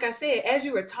 Like I said, as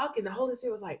you were talking, the Holy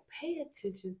Spirit was like, pay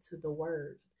attention to the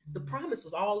words. The promise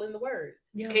was all in the words.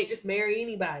 You can't just marry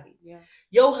anybody. Yeah.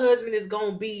 Your husband is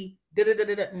going to be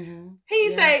da-da-da-da-da. He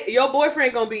didn't say your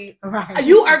boyfriend going to be, right.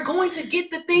 You are going to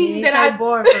get the thing that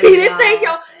he didn't say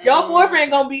your boyfriend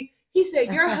going to be, he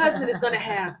said your husband is going to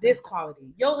have this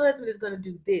quality. Your husband is going to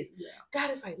do this. Yeah.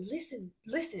 God is like, listen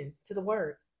to the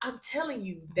word. I'm telling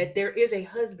you that there is a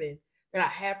husband that I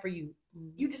have for you.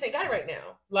 You just ain't got it right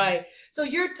now. Like, so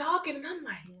you're talking and I'm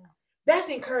like, that's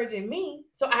encouraging me.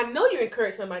 So I know you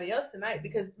encourage somebody else tonight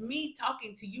because me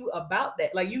talking to you about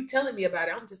that, like you telling me about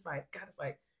it, I'm just like, God is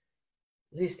like,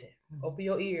 listen, open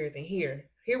your ears and hear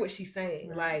what she's saying.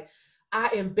 Right. Like I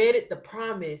embedded the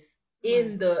promise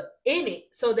in it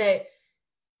so that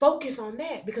focus on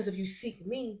that because if you seek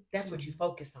me, that's what you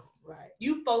focused on. Right.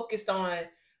 You focused on,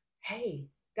 hey,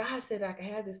 God said I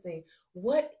can have this thing.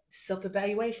 What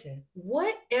self-evaluation?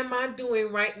 What am I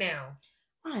doing right now?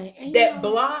 Right. And that's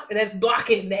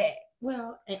blocking that.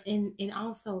 Well, and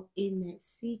also in that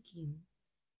seeking,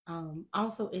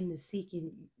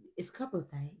 it's a couple of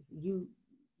things.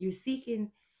 You're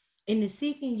seeking, in the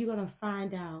seeking, you're gonna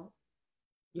find out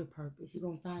your purpose. You're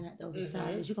gonna find out those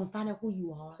assignments. You're gonna find out who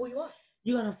you are.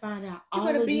 You're gonna find out all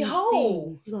of these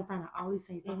things. You're gonna find out all these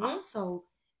things, but also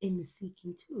in the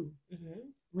seeking too.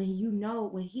 When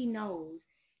he knows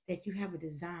that you have a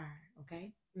desire,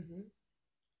 okay?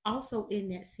 Also in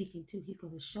that seeking too, he's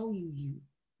going to show you. You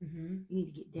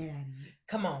need to get that out of you.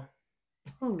 Come on.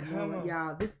 Come on.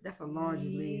 Y'all. That's a laundry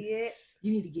list.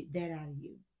 You need to get that out of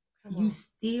you. You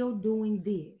still doing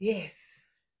this. Yes.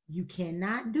 You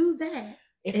cannot do that.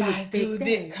 If I do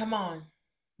this, come on.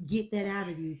 Get that out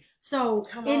of you. So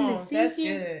in the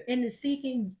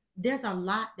seeking, there's a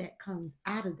lot that comes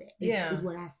out of that. Is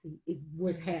what I see. Is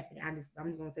what's happening. I'm just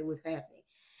gonna say what's happening.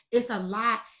 It's a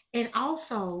lot, and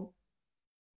also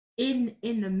in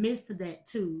the midst of that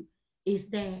too, is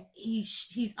that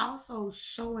he's also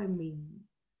showing me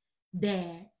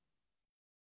that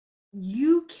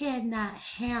you cannot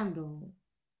handle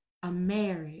a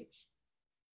marriage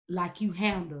like you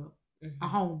handle a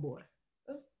homeboy.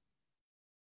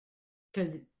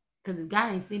 Because if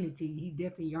God ain't sending it to you, he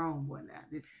definitely your homeboy now.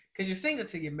 Because you're single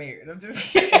till you're married. I'm just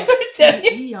he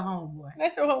your homeboy.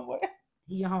 That's your homeboy.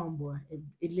 He your homeboy.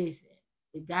 Listen,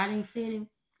 if God ain't sent him,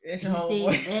 that's your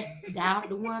homeboy. Said, doubt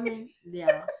the woman.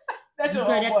 Yeah. That's your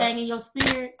homeboy. You that thing in your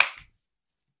spirit.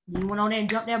 You went on there and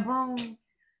jumped that broom.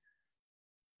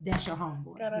 That's your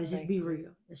homeboy. Let's just be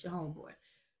real. That's your homeboy.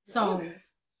 So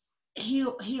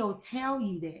he'll tell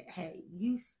you that, hey,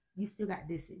 you still got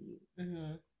this in you.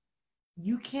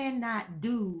 You cannot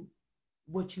do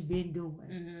what you've been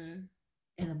doing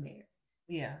in a marriage.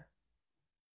 Yeah.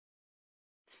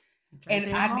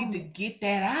 And I need to get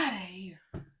that out of here.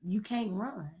 You can't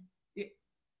run. Yeah.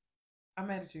 I'm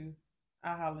mad at you.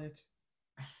 I'll holler at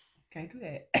you. Can't do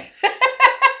that.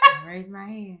 Raise my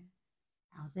hand.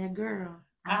 I was that girl.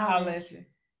 I'll holler at you.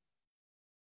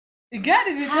 You got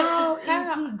it. How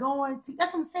is he going to?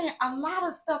 That's what I'm saying. A lot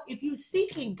of stuff, if you're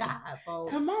seeking God,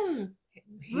 folks. Come on.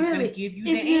 He's really, going to give you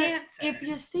the answer. If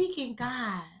you're seeking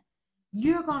God,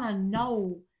 you're going to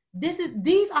know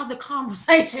these are the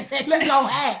conversations that you're going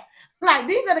to have. Like,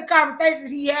 these are the conversations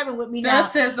he's having with me now.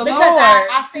 That says the Lord. Because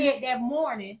I said that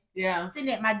morning, sitting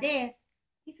at my desk,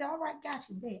 he said, all right, got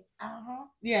you, bet.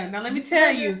 Yeah, now let me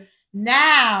tell you.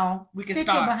 Now, we can sit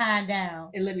start. your behind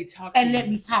down. And let me talk to you. Let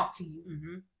me talk to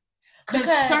you.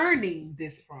 Concerning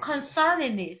this.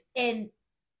 Concerning this. And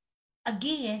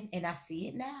again, and I see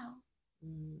it now.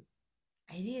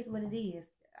 It is what it is.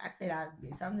 I said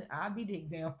I'll be the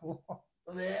example.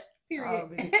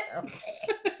 Period.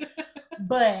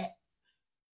 But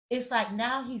it's like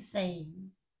now he's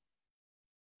saying,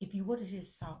 if you would have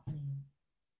just sought me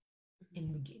in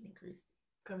the beginning, Christy,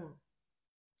 come on,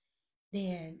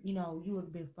 then you would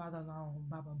have been farther along,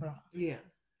 blah blah blah. Yeah.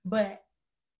 But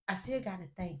I still gotta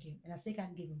thank him, and I still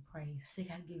gotta give him praise. I still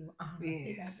gotta give him honor.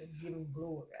 Yes. I still gotta give him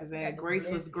glory. Because that grace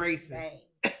was gracing.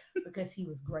 Because he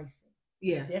was gracing.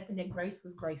 Yeah. The definite grace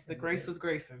was gracing. The grace was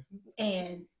gracing.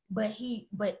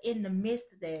 But in the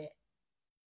midst of that,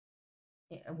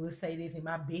 and we'll say this in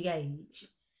my big age,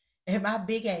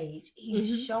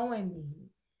 he's showing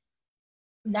me,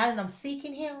 now that I'm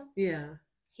seeking him,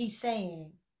 he's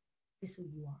saying, this is who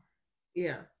you are.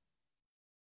 Yeah.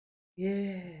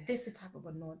 Yes. This is the type of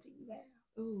anointing you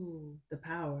have. Ooh, the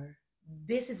power.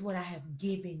 This is what I have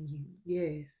given you.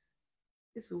 Yes.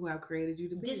 This is who I created you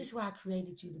to be. This is who I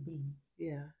created you to be.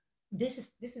 Yeah. This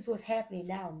is what's happening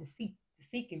now in the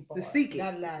seeking part. The seeking.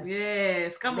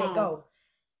 Yes. Come on. Let go.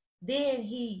 Then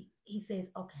he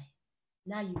says, okay,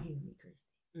 now you hear me, Christy.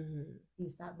 Mm-hmm. You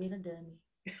stop being a dummy.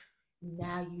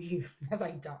 Now you hear me. That's how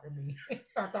you talk to me.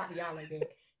 I talk to y'all like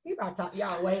that. He probably talk to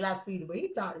y'all way less sweeter, but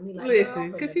he talk to me like,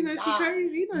 listen, because you know she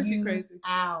crazy. You know she crazy.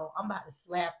 Ow, I'm about to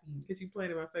slap you. Because you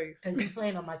playing in my face. Because you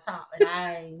playing on my top, and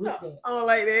I ain't with that. I don't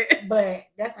like that. But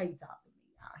that's how you talk to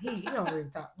me. He don't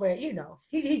really talk, but you know,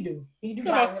 he do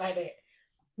talk to me like that.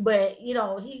 But he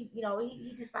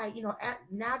just like, now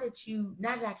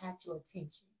that I got your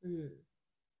attention,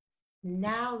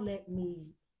 now let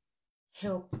me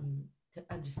help you to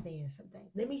understand some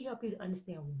things. Let me help you to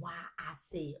understand why I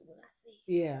said what I said.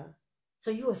 Yeah.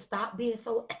 So you will stop being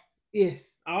so.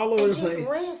 Yes, all over the place. Just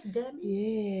rest, dummy.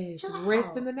 Yes,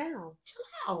 rest in the now. Chill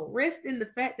out. Rest in the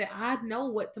fact that I know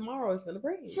what tomorrow is gonna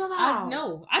bring. Chill out.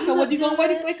 I know what you're gonna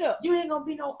wake up. You ain't gonna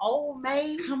be no old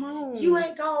maid. Come on. You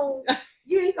ain't gonna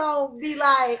be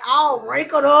like all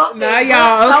wrinkled up. Nah,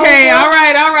 y'all. Okay, all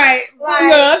right.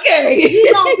 Like, okay.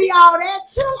 You gonna be all that?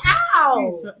 Chill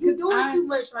out. You're doing too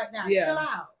much right now. Yeah. Chill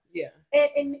out. Yeah.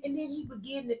 And then he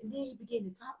began to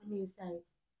talk to me and say,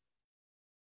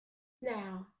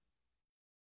 now,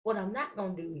 what I'm not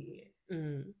gonna do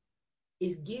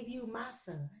is give you my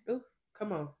son. Ooh,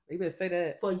 come on. You better say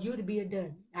that. For you to be a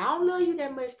dummy. I don't love you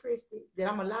that much, Christy, that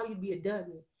I'm gonna allow you to be a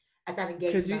dummy. I thought I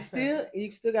gave you my son.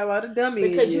 You still got a lot of dummy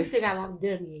because in you. You still got a lot of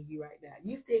dummy in you right now.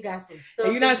 You still got some stuff.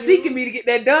 And you're not seeking me to get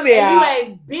that dummy out. You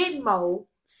ain't bit mo.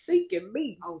 Seeking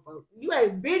me. Oh, you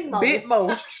ain't bit mo. Bit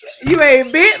mo. You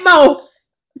ain't bit mo.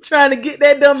 Trying to get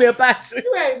that dummy up out you.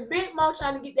 You ain't bit mo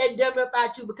trying to get that dummy up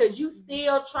out you because you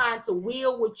still trying to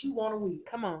will what you want to will.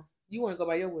 Come on. You want to go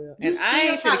by your will. You and I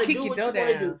ain't trying to kick your door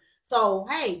down. Do. So,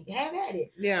 hey, have at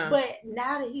it. Yeah. But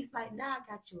now that he's like, now I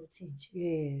got your attention.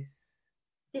 Yes.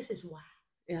 This is why.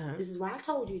 Yeah. This is why I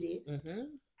told you this.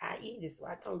 Mm-hmm. This is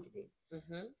why I told you this.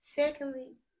 Mm-hmm.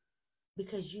 Secondly,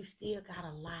 because you still got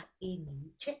a lot in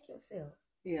you. Check yourself.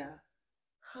 Yeah.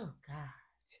 Oh, God.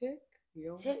 Check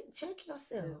yourself.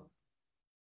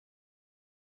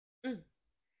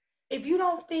 If you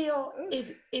don't feel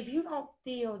if you don't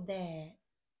feel that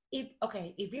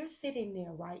if you're sitting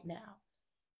there right now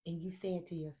and you saying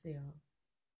to yourself,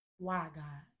 why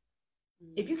God?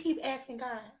 If you keep asking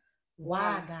God,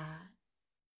 why God?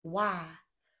 Why?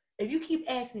 If you keep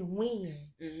asking when,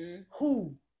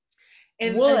 who?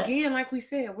 And what? Again, like we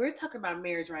said, we're talking about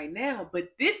marriage right now,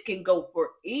 but this can go for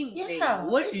anything. Yeah,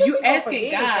 what you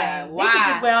asking God? Why? This is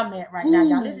just where I'm at right now,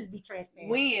 y'all. Let's just be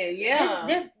transparent. When? Yeah.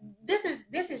 This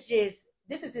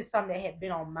is just something that had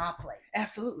been on my plate.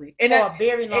 Absolutely. And for a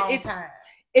very long time.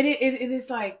 And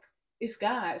it's like it's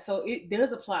God, so it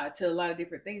does apply to a lot of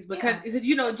different things because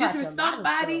just for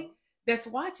somebody that's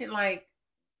watching, like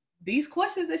these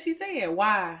questions that she's saying,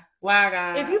 why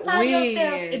God? If you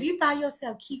find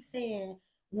yourself keep saying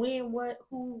when, what,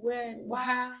 who, when,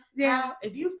 why, how,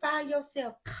 if you find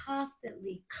yourself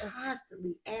constantly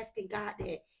asking God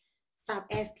that, stop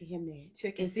asking Him that.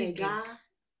 Check and say, God,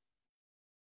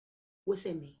 what's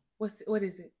in me? What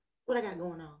is it? What I got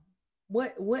going on?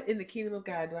 What in the kingdom of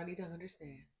God do I need to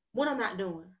understand? What I'm not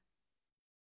doing?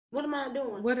 What am I not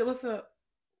doing? What's up?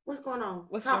 What's going on?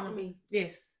 Talk to me.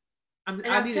 Yes. I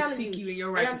need to seek you in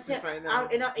your righteousness right now.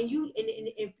 And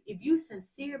if you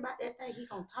sincere about that thing, He's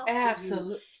gonna talk to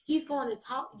you. He's going to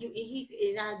talk to you,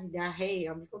 and hey,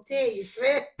 I'm just gonna tell you,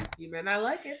 you may not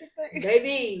like everything,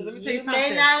 baby. Let me tell you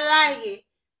may not like it,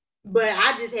 but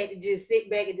I just had to just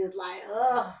sit back and just like,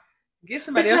 get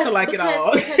somebody else to like it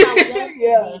all. Because I want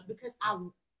to be, because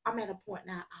I'm at a point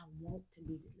now. I want to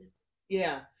be delivered.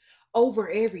 Yeah. Over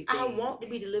everything. I want to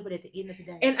be delivered at the end of the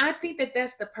day. And I think that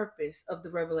that's the purpose of the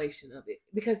revelation of it.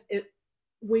 Because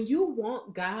when you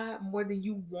want God more than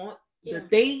you want the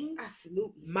things,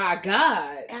 absolutely. My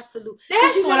God. Absolutely.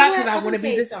 That's because I want to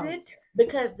be the center.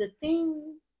 Because the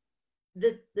thing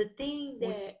that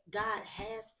God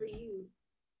has for you,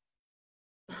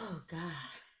 oh God.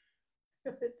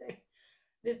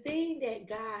 the thing that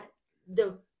God,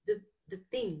 the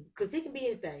thing, because it can be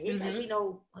anything. It can be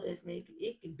no husband.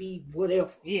 It can be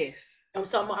whatever. Yes. I'm a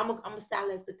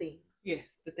stylist. The thing.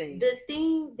 Yes, the thing. The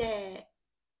thing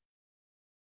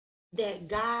that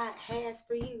God has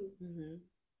for you,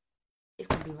 it's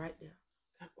gonna be right there.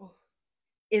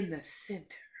 In the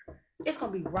center. It's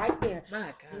gonna be right there.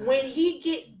 My God. When He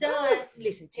gets done,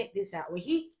 listen. Check this out.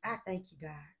 I thank you,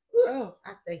 God. Oh,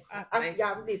 I thank you. I thank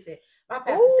y'all listen. My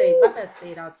pastor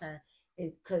said it all the time,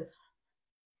 because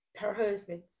her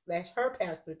husband / her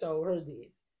pastor told her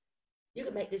this. You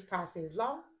can make this process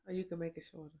long, or you can make it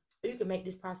shorter. Or you can make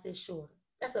this process shorter.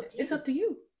 That's up to you. It's up to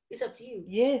you. It's up to you.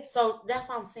 Yes. So that's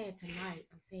what I'm saying tonight.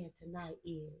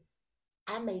 Is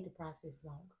I made the process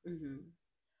longer. Mm-hmm.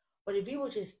 But if you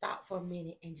would just stop for a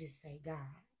minute and just say, God,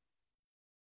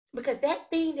 because that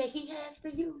thing that He has for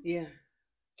you,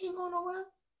 ain't going nowhere.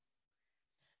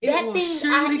 That will thing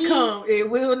surely come. It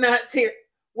will not tear.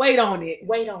 Wait on it.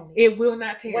 Wait on it. It will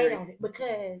not tear. Wait on it,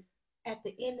 because at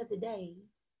the end of the day,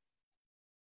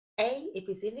 A, if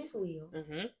it's in His will.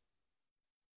 Mm-hmm.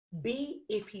 B,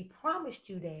 if He promised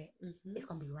you that, it's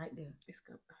gonna be right there. It's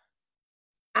gonna.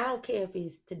 I don't care if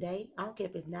it's today. I don't care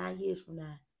if it's 9 years from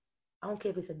now. I don't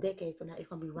care if it's a decade from now. It's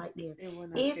gonna be right there.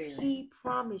 If He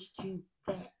promised you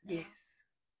that, yes.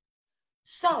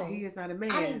 So He is not a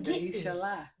man that He shall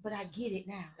lie. But I get it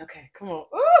now. Okay, come on.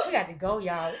 Ooh, we got to go,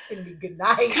 y'all. It's gonna be good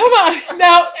night. Come on,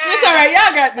 no, it's all right.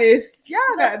 Y'all got this. Y'all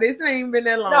got this. It ain't even been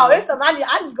that long. No, it's something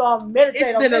I just go and meditate.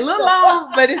 It's been a little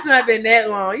long, but it's not been that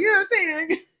long. You know what I'm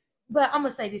saying? But I'm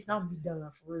gonna say this. And I'm gonna be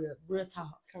done for real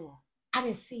talk. Come on. I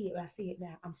didn't see it, but I see it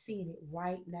now. I'm seeing it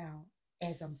right now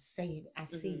as I'm saying it. I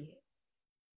see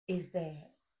it. Is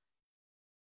that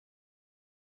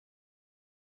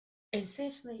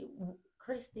essentially,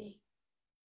 Christy?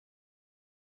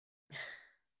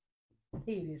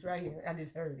 Here it is right here. I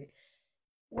just heard it.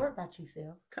 Worry about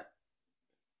yourself.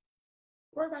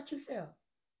 Worry about yourself.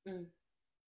 Come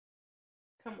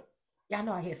on. Yeah, I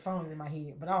know I hear songs in my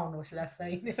head, but I don't know. Should I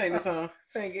sing this? Sing the song.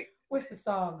 Sing it. What's the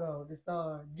song go? The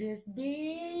song, just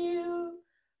be you.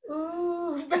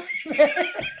 Ooh, baby.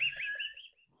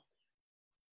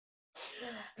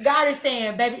 God is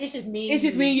saying, baby, it's just me. It's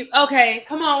just me and you. Okay,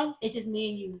 come on. It's just me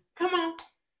and you. Come on.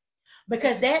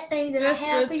 Because that thing that just I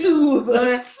have the for two you, of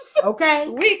us. Okay,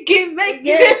 we can make it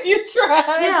if you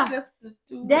try. Yeah, just the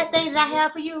two. That thing that I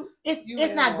have for you,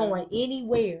 it's not going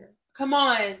anywhere. Come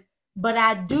on. But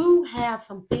I do have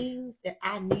some things that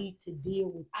I need to deal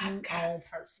with you on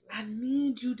personally. I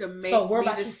need you to make worry me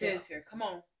about the yourself. center. Come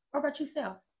on. Worry about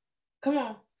yourself. Come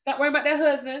on. Stop worrying about that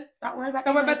husband. Stop worrying about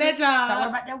that job. Stop worrying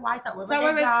about that wife. Stop worrying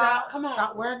about that job. Come on.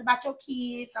 Stop worrying about your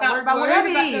kids. Stop worrying about whatever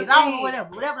it is. I don't know,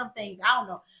 whatever them things. I don't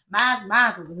know. Mine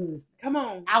was a husband. Come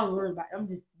on. I was worried about it. I'm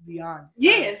just be honest.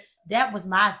 Yes. That was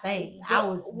my thing. That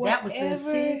was the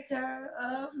center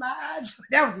of my joy.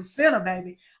 That was the center,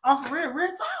 baby. Oh, for real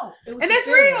talk. And that's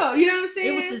real. You know what I'm saying?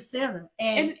 It was the center.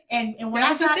 And when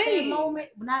I got that moment,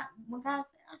 when God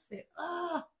said, I said,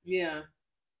 oh. Yeah.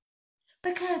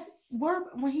 Because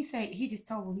when he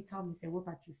told me, he said, worry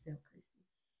about yourself, Christy.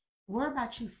 Worry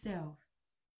about yourself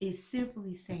is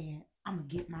simply saying, I'm going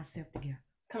to get myself together.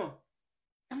 Come on.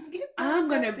 I'm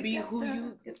gonna be who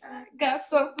you got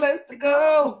so blessed to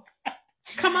go.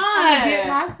 Come on. I'm gonna get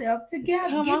myself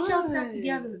together. Get yourself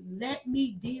together. Let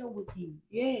me deal with you.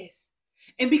 Yes.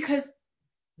 And because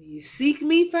when you seek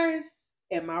me first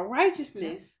and my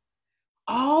righteousness,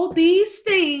 all these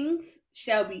things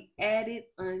shall be added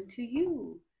unto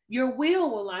you. Your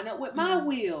will line up with my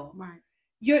will. Right.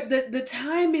 The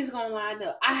time is gonna line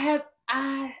up. I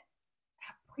have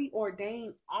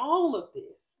preordained all of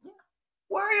this.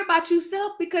 Worry about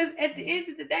yourself, because at the end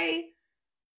of the day,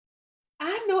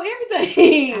 I know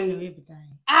everything.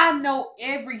 I know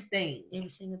everything. Every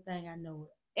single thing I know.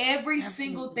 Every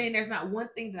single thing. There's not one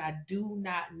thing that I do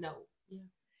not know. Yeah.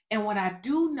 And what I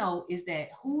do know is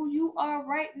that who you are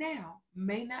right now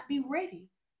may not be ready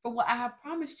for what I have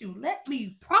promised you. Let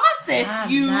me process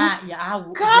you.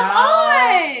 Come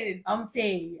on. I'm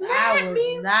telling you, I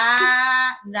was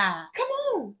not. Come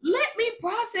on. Let me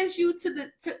process you so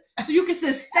you can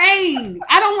sustain.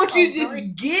 I don't want you to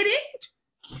just get it.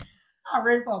 I'm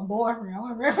ready for a boyfriend. I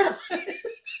wasn't ready for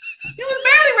You was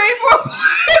barely ready for a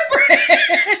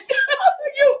boyfriend.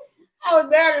 I was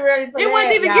barely ready for it. It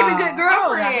wasn't even giving good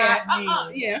girlfriend.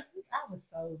 Yeah. I was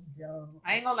so dumb.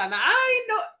 I ain't gonna lie. Now, I ain't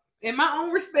know. In my own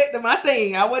respect of my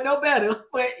thing, I wasn't no better.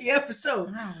 But yeah, for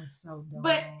sure. I was so dumb.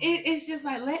 But it's just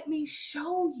like, let me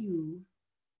show you.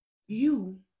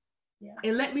 Yeah.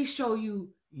 And let me show you.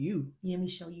 Let me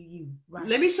show you. Right.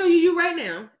 Let me show you right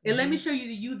now. And let me show you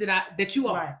the you that you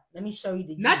are. Right. Let me show you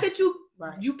the you. Not that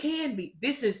you can be.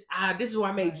 This is who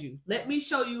I made you. Let me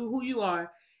show you who you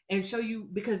are and show you,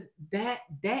 because that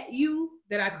you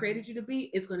that I created you to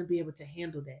be is going to be able to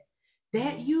handle that.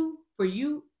 That you, for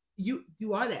you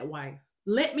are that wife.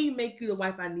 Let me make you the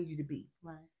wife I need you to be.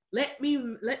 Right. Let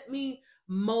me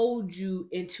mold you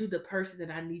into the person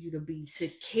that I need you to be to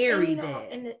carry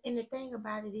that. And the thing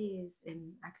about it is,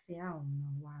 and like I said, I don't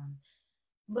know why,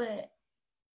 but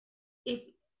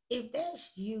if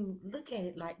that's you, look at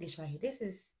it like this right here.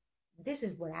 this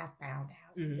is what I found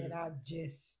out that I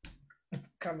just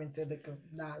coming to the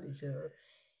knowledge of,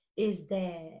 is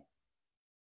that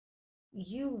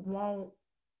you want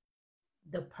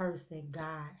the person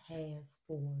God has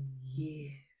for you.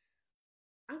 Yes.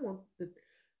 I want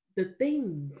the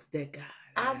things that God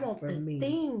I want for the me.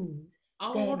 things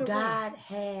all that God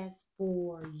has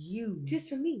for you. Just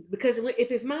for me. Because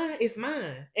if it's mine, it's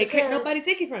mine. And can't nobody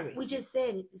take it from me. We just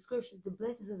said it. The scriptures, the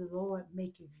blessings of the Lord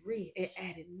make it rich. It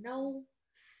added no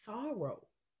sorrow.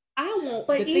 I want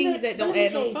the things that don't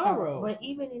add no sorrow. But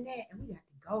even in that, and we got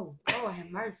to go. Lord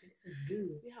have mercy. This is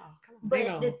good. Yeah, come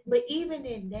on. But even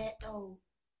in that though,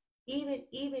 even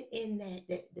in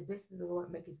that the blessings of the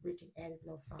Lord make it rich and added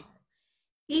no sorrow.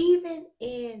 Even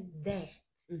in that,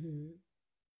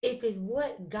 if it's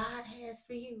what God has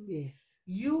for you, yes,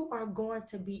 you are going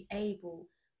to be able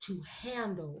to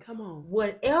handle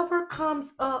whatever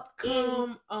comes up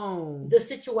in the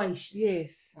situation.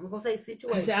 Yes. I'm gonna say situation.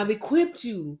 Because I've equipped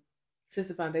you since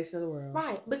the foundation of the world.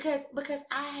 Right. Because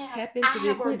I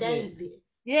have ordained this.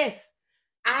 Yes.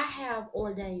 I have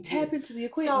ordained Tap into the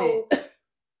equipment.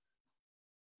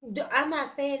 So I'm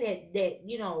not saying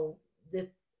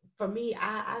that for me,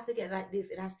 I took it like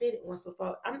this, and I said it once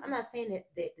before. I'm not saying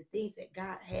that the things that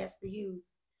God has for you,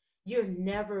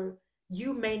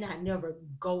 you may not never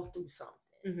go through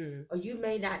something, or you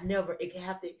may not never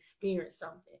have to experience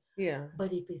something. Yeah.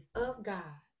 But if it's of God,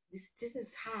 this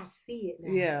is how I see it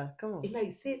now. Yeah, come on. It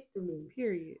makes sense to me.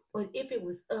 Period. But if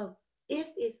it's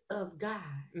of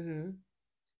God,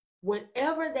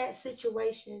 whatever that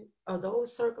situation or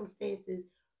those circumstances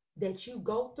that you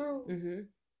go through,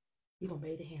 you're gonna be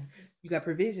able to handle it. You got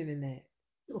provision in that.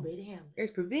 You're gonna be able to handle it.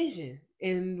 There's provision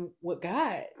in what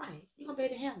God. Right. You're gonna be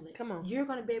able to handle it. Come on. You're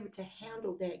gonna be able to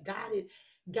handle that.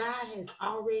 God has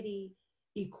already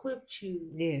equipped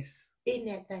you. Yes. In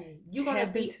that thing. You're gonna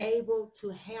be able to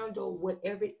handle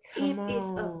whatever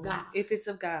it's of God. If it's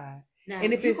of God. Now,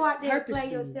 and if you it's go out there and purposeful.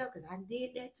 play yourself, because I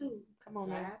did that too. Come on,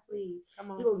 man. Please.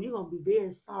 Come on. You're gonna be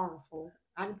very sorrowful.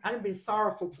 I've been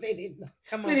sorrowful plenty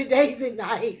days and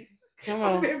nights. Come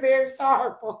on. I've been very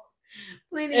sorrowful.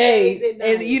 Plenty days and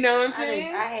nights. And you know what I'm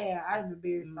saying? I've been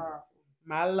very sorrowful.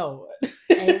 My Lord.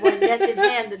 And wasn't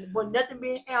nothing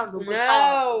being handled.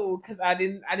 No, because I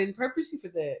didn't purpose you for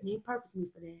that. You didn't purpose me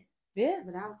for that. Yeah.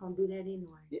 But I was gonna do that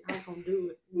anyway. I was gonna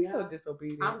do it. You're so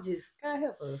disobedient. I'm just God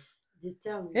help us. Just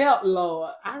tell me. Help,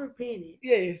 Lord. I repented.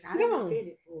 Yes. I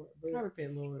repented for it. But I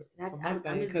repent, Lord. I'm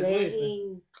just glad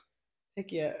he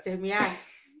take me out.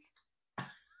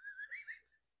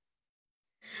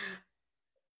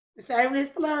 Shameless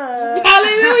plug.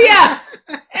 Hallelujah.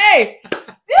 Hey,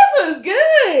 this was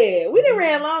good. We didn't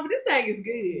ran long, but this thing is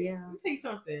good. Yeah. Let me tell you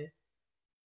something.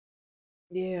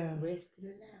 Yeah. Rest in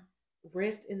the now.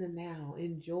 Rest in the now.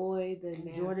 Enjoy the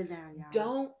now. Enjoy the now, y'all.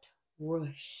 Don't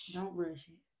rush. Don't rush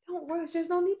it. Don't rush. There's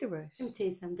no need to rush. Let me tell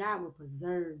you something. God will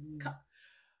preserve you.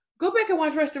 Go back and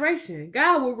watch Restoration.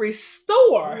 God will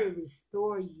restore. He will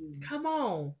restore you. Come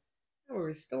on. He will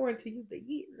restore into you the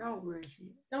years. Don't rush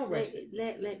it. Don't rush it.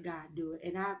 Let God do it.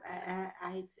 And I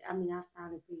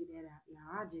finally figured that out,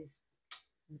 y'all.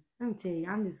 Let me tell you,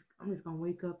 I'm just gonna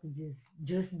wake up and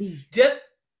just be.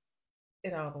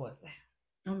 It all was that.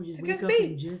 I'm gonna just wake up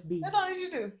and just be. That's all you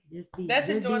should do. Just be. That's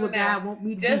just be what God want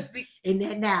me to just be. In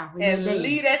that now. And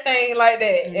leave that thing like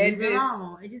that. And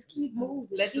just keep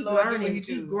moving. Let keep the Lord learning, do what He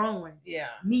keep do. growing. Yeah.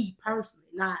 Me personally,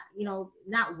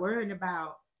 not worrying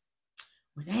about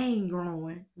when they ain't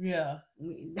growing. Yeah.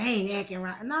 They ain't acting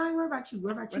right. No, I ain't worry about you.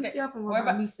 Worry about yourself and worry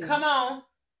about me. Come on.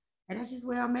 And that's just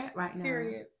where I'm at right now.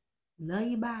 Period. Love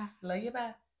you, bye. Love you,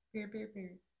 bye.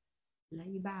 Period. Love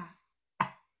you, bye.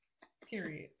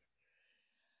 Period.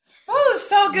 Oh,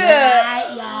 so good. Right,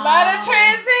 a lot of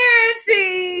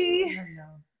transparency.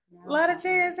 A lot of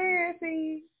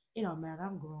transparency. It don't matter.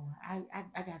 I'm growing. I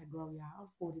gotta grow, y'all. I'm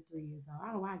 43 years old. I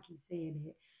don't know why I keep saying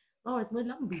that. Lord, I'm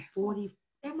gonna be 40.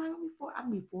 Am I gonna be 40? I'm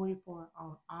gonna be 44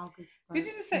 on August 13th. Did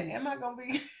you just say, am I gonna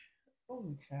be?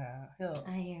 Oh, child. Help.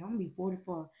 I am. I'm gonna be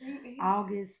 44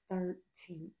 August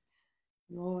 13th.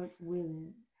 Lord's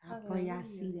willing. I pray I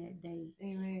see that day.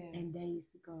 Amen. And days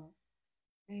to come.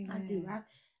 Amen. I do. I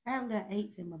have little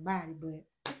aches in my body, but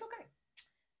it's okay.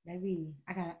 Baby,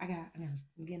 I'm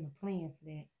getting a plan for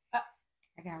that.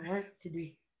 I got work to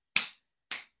do.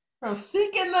 From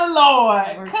seeking the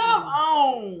Lord. Come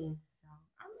on. So,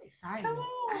 I'm excited. Come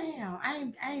on. I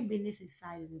am. I ain't been this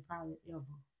excited in probably ever.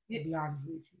 To be honest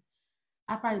with you,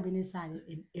 I've probably been excited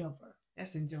in ever.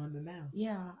 That's enjoying the now.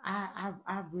 Yeah,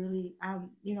 I really,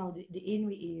 the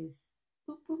enemy is,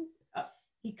 boop, boop.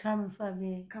 He coming for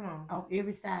me. Come on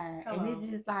every side, it's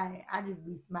just like I just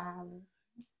be smiling.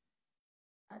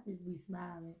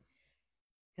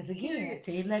 Because again,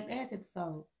 tell you like last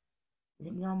episode,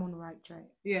 let me know I'm on the right track.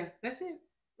 Yeah, that's it.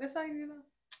 That's all you know.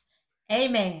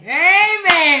 Amen.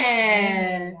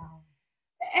 Amen.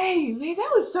 Hey, man,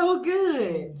 that was so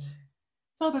good.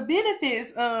 So the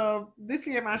benefits of this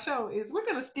here my show is we're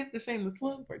gonna skip the shameless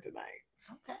plug for tonight.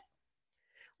 Okay.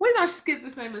 We're gonna skip the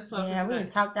shameless plug. Yeah, we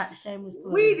didn't talk about the shameless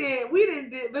plug. We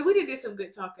did some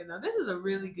good talking though. This is a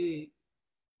really good.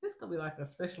 This is gonna be like a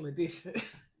special edition.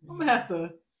 I'm gonna have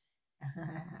to.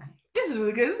 This is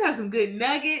really good. This has some good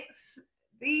nuggets.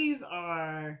 These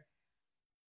are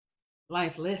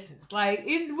life lessons. Like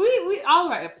we all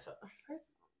of our episodes.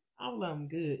 All of them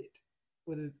good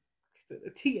with a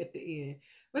T at the end.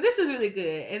 But this is really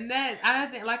good. And that, I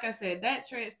think, like I said, that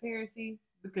transparency,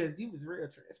 because you was real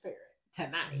transparent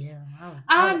tonight. Yeah.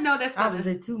 I know that's I was a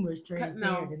little too much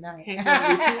transparent tonight.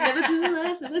 Never too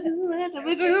much.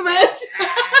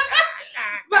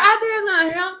 But I think it's going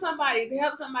to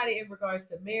help somebody in regards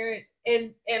to marriage.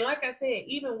 And like I said,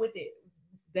 even with it,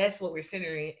 that's what we're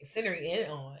centering in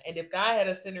on. And if God had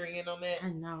us centering in on that,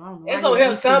 I know it's gonna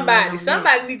help somebody.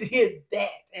 Somebody need to hear that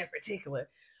in particular.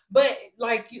 But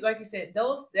like you said,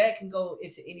 those that can go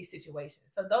into any situation.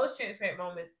 So those transparent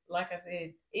moments, like I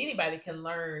said, anybody can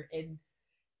learn, and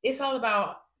it's all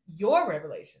about your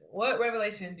revelation. What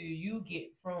revelation do you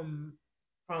get from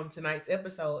tonight's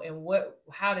episode, and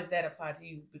how does that apply to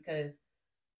you? Because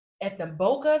at the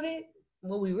bulk of it,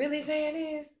 what we really saying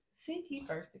is, seek ye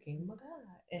first the kingdom of God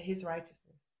and his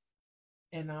righteousness,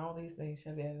 and all these things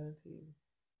shall be added unto you.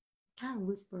 I'll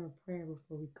whisper a prayer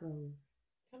before we close,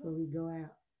 before we go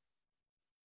out.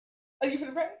 Are you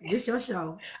finna pray? This your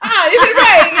show. You finna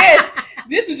pray, yes.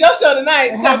 This was your show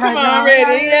tonight, so come on, I'm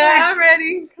ready. Yeah, I'm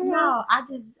ready. Come on.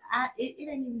 It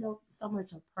ain't even so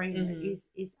much a prayer. Mm-hmm.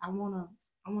 It's I wanna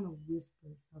whisper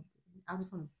something. I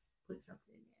just wanna put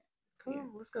something in there. Come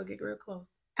on, let's go get real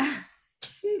close.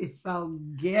 She's so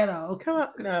ghetto. Come on.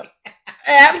 No.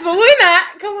 Absolutely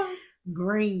not. Come on.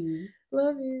 Green.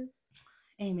 Love you.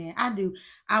 Amen. I do.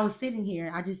 I was sitting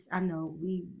here. I know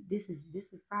this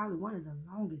is probably one of the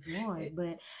longest ones,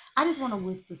 but I just want to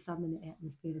whisper something in the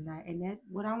atmosphere tonight. And that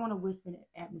what I want to whisper in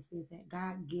the atmosphere is that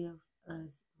God give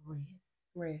us rest.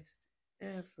 Rest.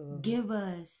 Absolutely. Give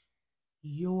us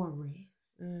your rest.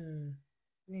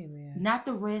 Amen. Not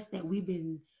the rest that we've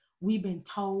been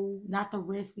told, not the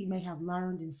rest we may have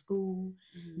learned in school,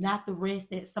 not the rest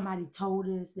that somebody told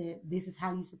us that this is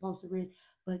how you're supposed to rest,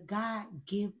 but God,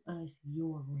 give us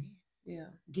your rest. Yeah.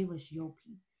 Give us your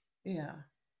peace. Yeah.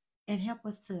 And help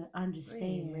us to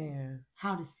understand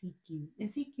how to seek you and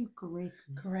seek you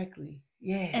correctly. Correctly.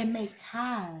 Yes. And make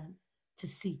time to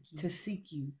seek you. To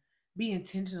seek you. Be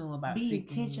intentional about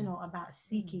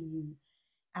seeking you.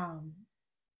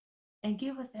 And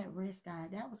give us that rest, God.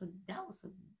 That was a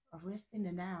rest in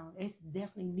the now. It's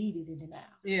definitely needed in the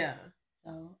now. Yeah.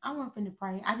 So I want to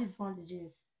pray. I just wanted to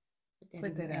just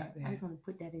put that out there. I just want to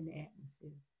put that in the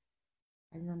atmosphere.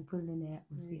 I just want to put it in the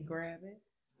atmosphere. Grab it.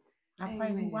 I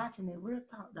pray we're watching it. Real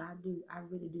talk, though. I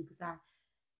really do, because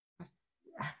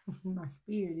my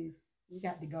spirit is. We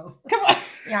got to go. Come on,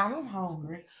 y'all. I'm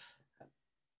hungry.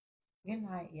 Good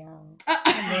night, y'all.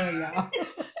 I love y'all.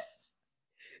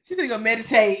 She's gonna go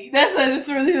meditate. That's what it's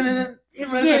really.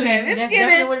 It's giving. That's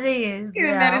definitely what it is. It's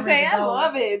giving meditate. I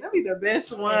love it. That'll be the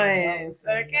best ones.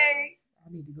 Okay. I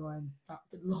need to go and talk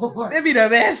to the Lord. That'd be the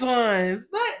best ones.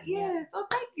 But yeah, so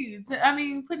thank you.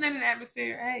 Putting that in the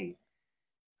atmosphere. Hey,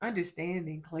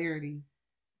 understanding, clarity,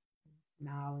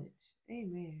 knowledge.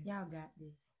 Amen. Y'all got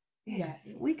this. Yes,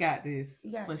 we got this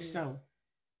for sure.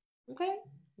 Okay.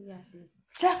 We got this.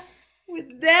 So,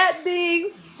 with that being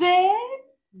said,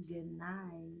 good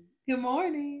night. Good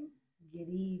morning. Good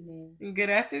evening. Good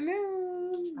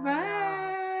afternoon. Bye.